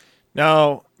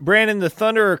 Now, Brandon, the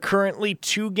Thunder are currently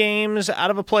 2 games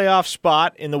out of a playoff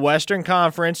spot in the Western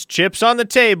Conference. Chips on the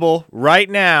table right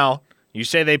now. You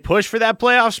say they push for that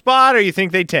playoff spot, or you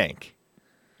think they tank?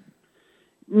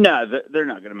 No, they're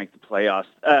not going to make the playoffs.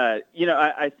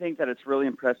 I think that it's really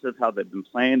impressive how they've been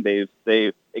playing.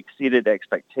 They've exceeded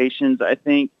expectations, I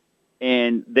think,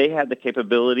 and they have the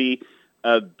capability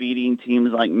of beating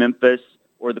teams like Memphis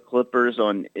or the Clippers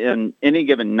in any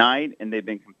given night, and they've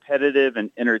been competitive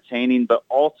and entertaining. But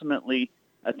ultimately,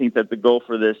 I think that the goal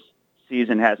for this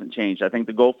season hasn't changed. I think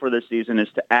the goal for this season is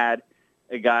to add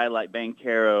a guy like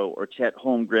Banchero or Chet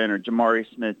Holmgren or Jamari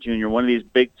Smith Jr., one of these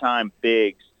big-time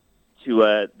bigs,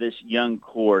 to this young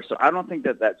core. So I don't think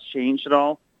that that's changed at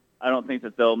all. I don't think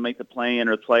that they'll make the play-in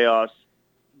or playoffs.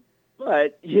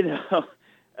 But,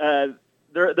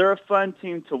 they're a fun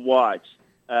team to watch.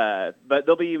 But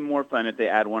they'll be even more fun if they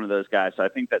add one of those guys. So I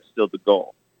think that's still the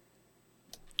goal.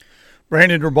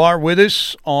 Brandon Rabar with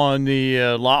us on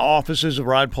the law offices of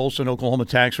Rod Polson Oklahoma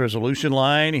Tax Resolution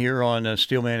Line here on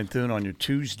Steelman and Thune on your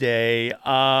Tuesday.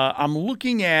 I'm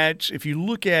looking at, if you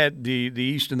look at the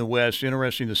East and the West,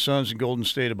 interesting, the Suns and Golden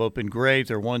State have both been great.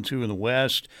 They're 1-2 in the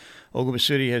West. Oklahoma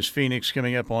City has Phoenix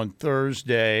coming up on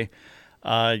Thursday.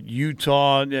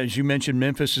 Utah, as you mentioned,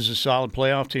 Memphis is a solid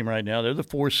playoff team right now. They're the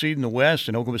 4th seed in the West,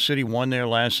 and Oklahoma City won there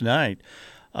last night.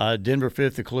 Denver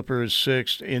 5th, the Clippers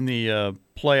 6th. In the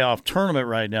playoff tournament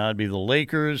right now, it'd be the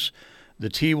Lakers, the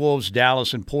T-Wolves,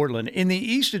 Dallas, and Portland. In the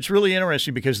East, it's really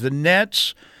interesting because the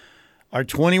Nets are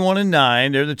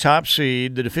 21-9. They're the top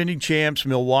seed. The defending champs,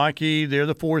 Milwaukee, they're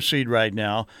the 4th seed right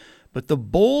now. But the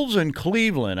Bulls and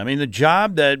Cleveland, I mean, the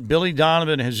job that Billy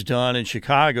Donovan has done in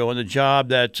Chicago and the job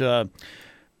that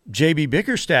J.B.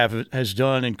 Bickerstaff has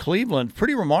done in Cleveland,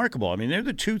 pretty remarkable. I mean, they're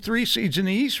the 2-3 seeds in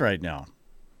the East right now.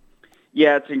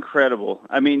 Yeah, it's incredible.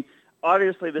 I mean,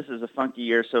 obviously this is a funky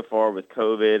year so far with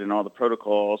COVID and all the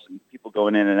protocols and people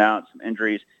going in and out, some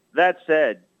injuries. That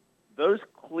said, those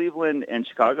Cleveland and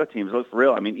Chicago teams look for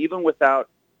real. I mean, even without,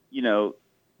 the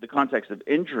context of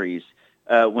injuries,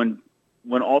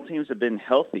 when all teams have been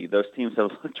healthy, those teams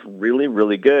have looked really,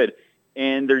 really good.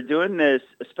 And they're doing this,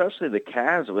 especially the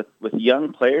Cavs, with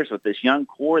young players, with this young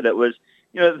core that was,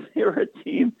 they were a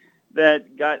team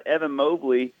that got Evan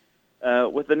Mobley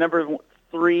with the number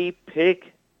 3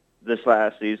 pick this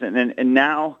last season, and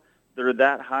now they're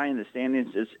that high in the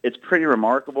standings. It's pretty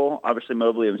remarkable. Obviously,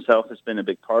 Mobley himself has been a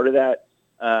big part of that.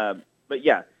 But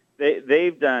yeah,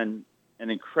 they've done an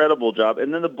incredible job.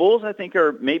 And then the Bulls, I think,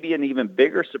 are maybe an even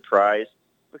bigger surprise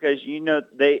because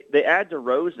they add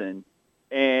DeRozan,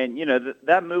 and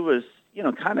that move was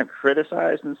kind of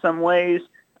criticized in some ways.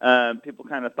 People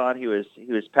kind of thought he was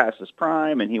past his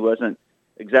prime, and he wasn't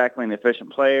exactly an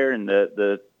efficient player, and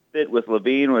the fit with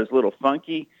Levine was a little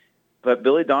funky, but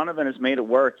Billy Donovan has made it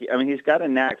work. I mean, he's got a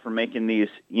knack for making these,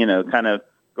 kind of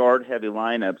guard-heavy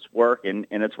lineups work, and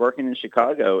it's working in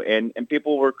Chicago, and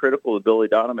people were critical of Billy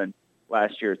Donovan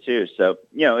last year too. So,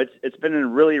 it's been a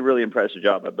really, really impressive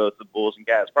job by both the Bulls and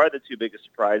Cavs, probably the 2 biggest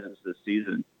surprises this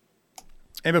season.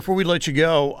 And before we let you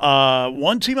go,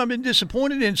 one team I've been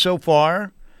disappointed in so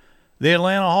far, the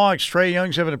Atlanta Hawks. Trae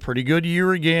Young's having a pretty good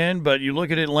year again, but you look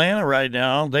at Atlanta right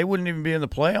now, they wouldn't even be in the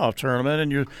playoff tournament.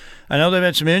 And I know they've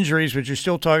had some injuries, but you're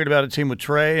still talking about a team with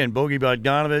Trae and Bogey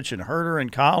Bogdanovic and Herter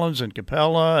and Collins and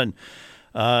Capella and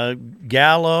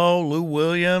Gallo, Lou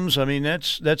Williams. I mean,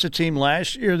 that's a team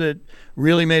last year that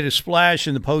really made a splash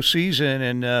in the postseason,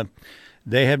 and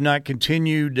they have not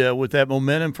continued with that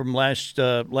momentum from last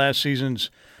season's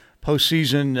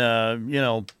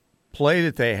postseason, play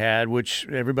that they had, which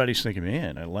everybody's thinking,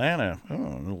 man, Atlanta,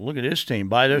 look at this team.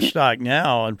 Buy their stock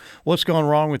now. And what's gone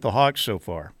wrong with the Hawks so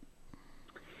far?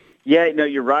 Yeah, no,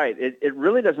 you're right. It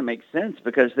really doesn't make sense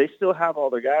because they still have all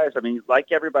their guys. I mean,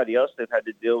 like everybody else, they've had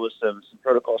to deal with some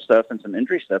protocol stuff and some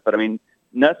injury stuff. But, I mean,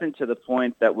 nothing to the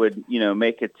point that would,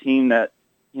 make a team that,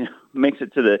 makes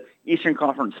it to the Eastern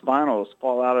Conference Finals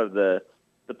fall out of the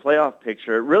playoff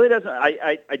picture. It really doesn't.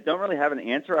 I don't really have an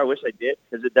answer. I wish I did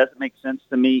because it doesn't make sense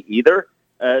to me either,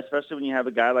 especially when you have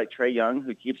a guy like Trae Young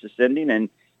who keeps ascending. And,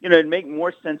 it'd make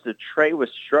more sense if Trae was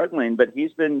struggling, but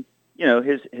he's been,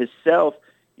 his self.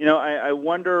 I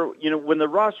wonder, when the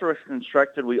roster was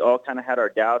constructed, we all kind of had our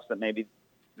doubts that maybe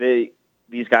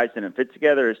these guys didn't fit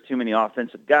together. There's too many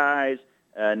offensive guys,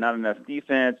 not enough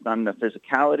defense, not enough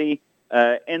physicality.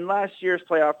 And last year's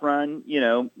playoff run,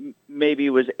 maybe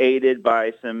was aided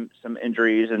by some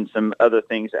injuries and some other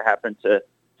things that happened to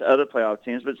other playoff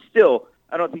teams. But still,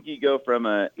 I don't think you go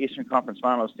from Eastern Conference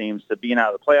Finals teams to being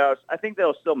out of the playoffs. I think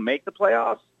they'll still make the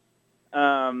playoffs,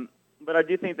 but I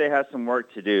do think they have some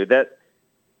work to do. That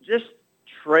just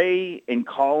Trae and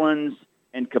Collins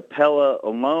and Capella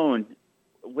alone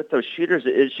with those shooters,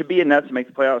 it should be enough to make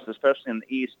the playoffs, especially in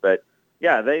the East. But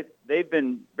yeah, they've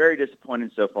been very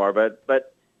disappointing so far,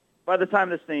 but by the time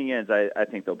this thing ends, I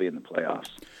think they'll be in the playoffs.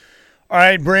 All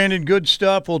right, Brandon, good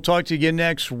stuff. We'll talk to you again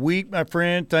next week, my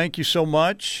friend. Thank you so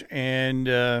much. And,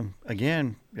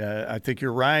 again, I think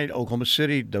you're right. Oklahoma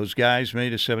City, those guys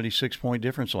made a 76-point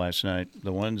difference last night.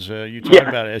 The ones you talked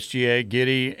about, SGA,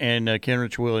 Giddey, and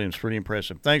Kenrich Williams. Pretty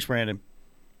impressive. Thanks, Brandon.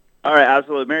 All right,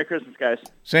 absolutely. Merry Christmas, guys.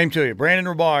 Same to you.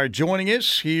 Brandon Rabar joining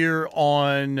us here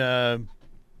on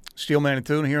Steelman and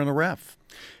Thune here on the Ref.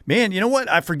 Man, you know what?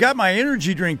 I forgot my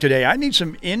energy drink today. I need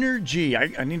some energy.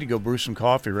 I need to go brew some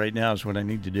coffee right now is what I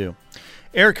need to do.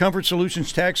 Air Comfort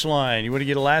Solutions text line. You want to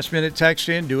get a last-minute text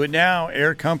in? Do it now.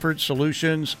 Air Comfort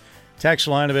Solutions text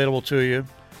line available to you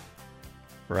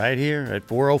right here at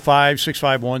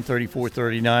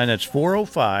 405-651-3439. That's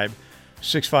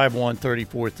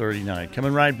 405-651-3439.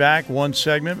 Coming right back, one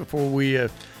segment before we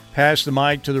pass the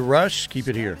mic to the Rush. Keep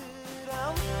it here.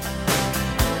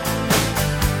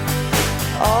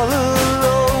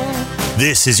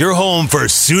 This is your home for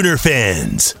Sooner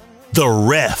fans. The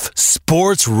Ref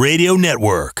Sports Radio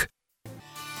Network.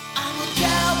 I'm a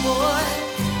cowboy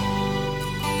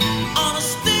on a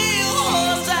steel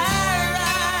horse I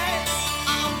ride.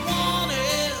 I'm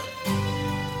wanted,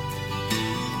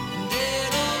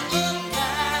 dead or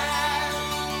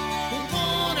alive.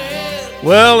 Wanted.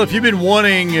 Well, if you've been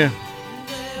wanting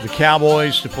the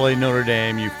Cowboys to play Notre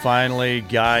Dame, you finally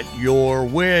got your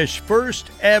wish. First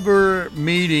ever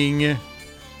meeting.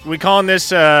 We calling this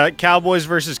Cowboys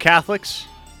versus Catholics?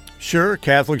 Sure,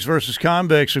 Catholics versus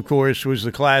convicts, of course, was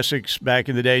the classics back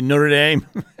in the day. Notre Dame,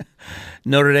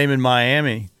 Notre Dame and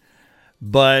Miami.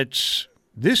 But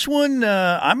this one,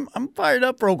 I'm fired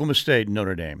up for Oklahoma State and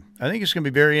Notre Dame. I think it's going to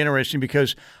be very interesting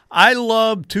because I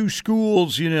love two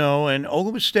schools, you know, and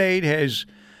Oklahoma State has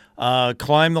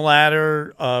climbed the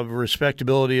ladder of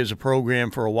respectability as a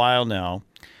program for a while now.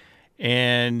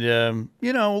 And,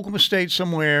 you know, Oklahoma State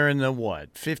somewhere in the,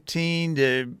 15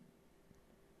 to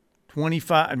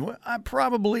 25, I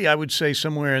would say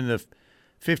somewhere in the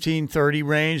 15-30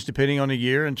 range, depending on the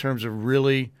year, in terms of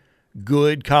really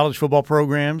good college football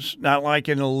programs. Not like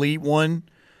an elite one,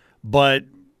 but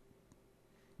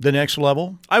the next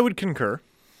level. I would concur.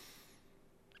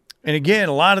 And again,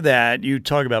 a lot of that, you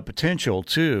talk about potential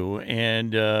too.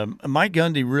 And Mike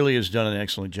Gundy really has done an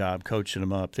excellent job coaching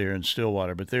them up there in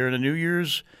Stillwater. But they're in a New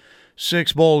Year's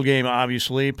Six bowl game,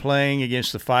 obviously, playing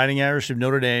against the Fighting Irish of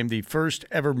Notre Dame, the first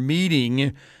ever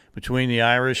meeting between the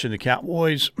Irish and the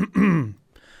Cowboys in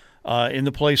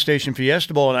the PlayStation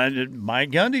Fiesta Bowl. And Mike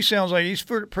Gundy sounds like he's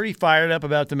pretty fired up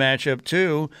about the matchup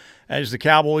too, as the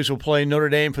Cowboys will play Notre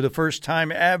Dame for the first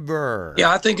time ever.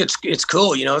 Yeah, I think it's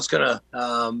cool. You know, it's going to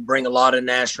bring a lot of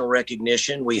national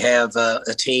recognition. We have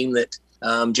a team that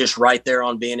just right there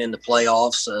on being in the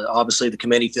playoffs. Obviously, the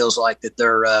committee feels like that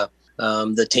they're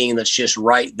the team that's just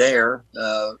right there,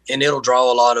 and it'll draw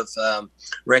a lot of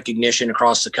recognition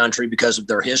across the country because of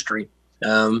their history.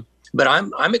 But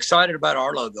I'm excited about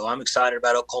our logo. I'm excited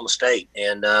about Oklahoma State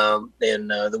and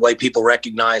the way people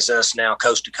recognize us now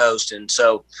coast to coast. And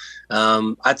so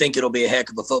I think it'll be a heck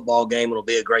of a football game. It'll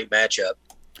be a great matchup.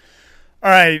 All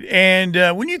right, and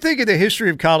when you think of the history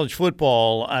of college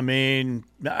football, I mean,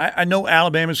 I know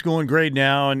Alabama's going great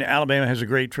now, and Alabama has a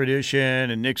great tradition,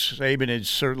 and Nick Saban has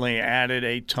certainly added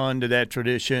a ton to that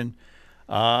tradition.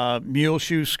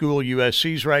 Muleshoe School,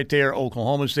 USC's right there,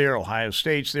 Oklahoma's there, Ohio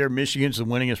State's there, Michigan's the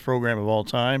winningest program of all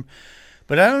time.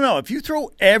 But I don't know, if you throw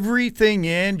everything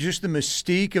in, just the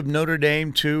mystique of Notre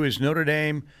Dame too, is Notre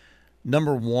Dame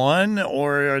number one,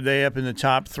 or are they up in the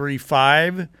top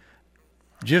 3-5?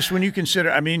 Just when you consider,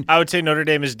 I mean, I would say Notre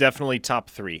Dame is definitely top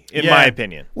 3, in my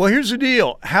opinion. Well, here's the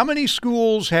deal. How many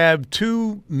schools have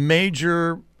two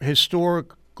major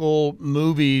historical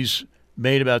movies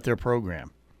made about their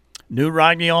program? Knute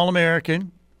Rockne,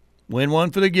 All-American, win one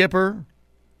for the Gipper,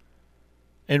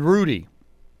 and Rudy.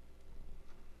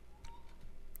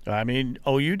 I mean,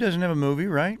 OU doesn't have a movie,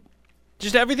 right?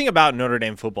 Just everything about Notre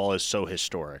Dame football is so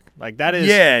historic. Like that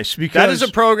is because that is a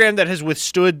program that has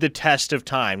withstood the test of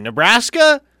time.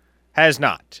 Nebraska has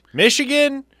not.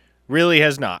 Michigan really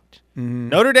has not. Mm-hmm.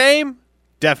 Notre Dame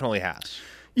definitely has.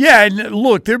 Yeah, and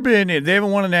look, they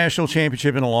haven't won a national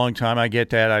championship in a long time. I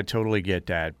get that. I totally get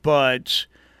that. But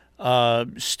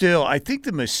still, I think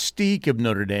the mystique of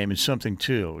Notre Dame is something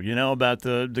too. You know, about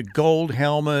the gold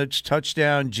helmets,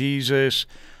 touchdown Jesus.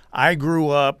 I grew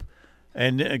up.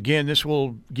 And, again, this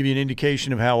will give you an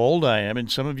indication of how old I am,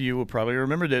 and some of you will probably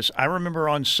remember this. I remember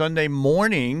on Sunday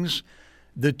mornings,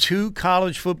 the two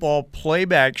college football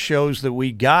playback shows that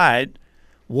we got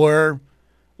were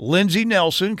Lindsey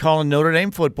Nelson calling Notre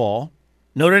Dame football,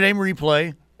 Notre Dame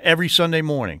replay every Sunday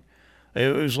morning.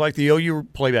 It was like the OU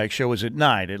playback show was at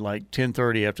night at like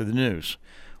 10:30 after the news.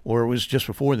 or it was just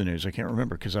before the news. I can't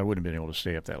remember because I wouldn't have been able to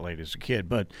stay up that late as a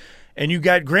kid. And you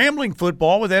got Grambling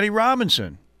football with Eddie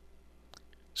Robinson.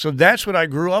 So that's what I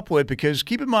grew up with because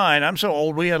keep in mind, I'm so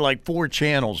old, we had like 4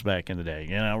 channels back in the day,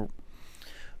 you know.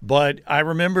 But I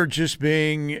remember just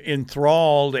being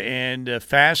enthralled and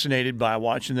fascinated by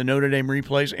watching the Notre Dame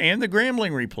replays and the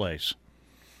Grambling replays.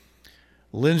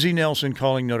 Lindsey Nelson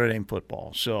calling Notre Dame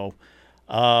football. So,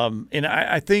 and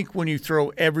I think when you throw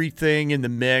everything in the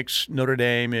mix, Notre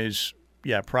Dame is,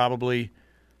 probably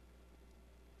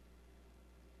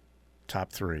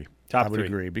top 3. I would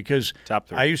agree because top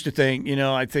 3. I used to think,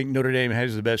 I think Notre Dame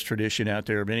has the best tradition out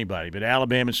there of anybody. But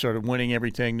Alabama started winning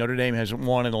everything. Notre Dame hasn't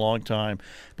won in a long time.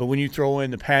 But when you throw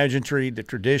in the pageantry, the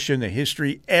tradition, the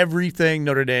history, everything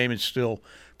Notre Dame is still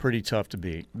pretty tough to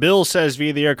beat. Bill says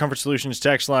via the Air Comfort Solutions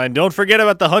text line, don't forget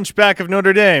about the Hunchback of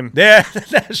Notre Dame. Yeah,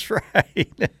 that's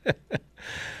right.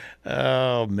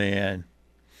 Oh, man.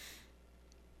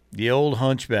 The old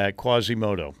Hunchback,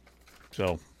 Quasimodo.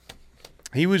 So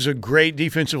he was a great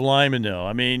defensive lineman, though.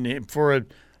 I mean, for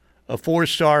a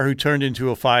 4-star who turned into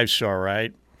a 5-star,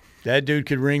 right? That dude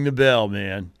could ring the bell,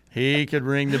 man. He could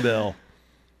ring the bell.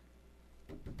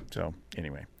 So,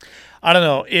 anyway. I don't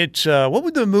know. It's what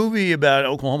would the movie about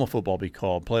Oklahoma football be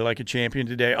called? Play Like a Champion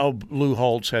Today? Oh, Lou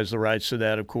Holtz has the rights to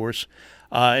that, of course,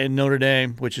 in Notre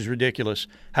Dame, which is ridiculous.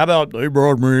 How about they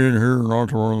brought me in here not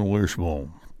to run the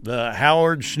wishbone? The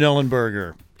Howard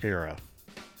Schnellenberger era,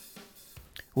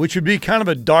 which would be kind of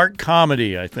a dark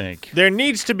comedy, I think. There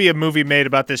needs to be a movie made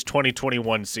about this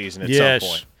 2021 season at some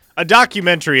point. A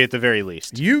documentary at the very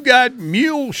least. You got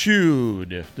Mule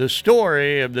Shoed, the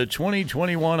story of the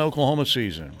 2021 Oklahoma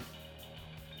season.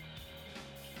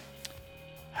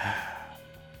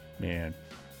 Man.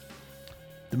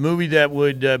 The movie that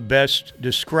would best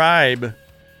describe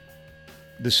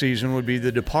the season would be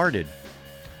The Departed,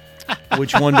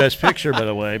 which won Best Picture, by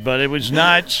the way. But it was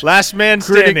not. Last Man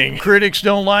Standing. Critics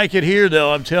don't like it here,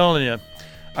 though, I'm telling you.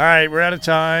 All right, we're out of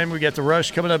time. We got The Rush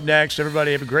coming up next.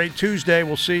 Everybody have a great Tuesday.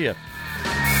 We'll see you.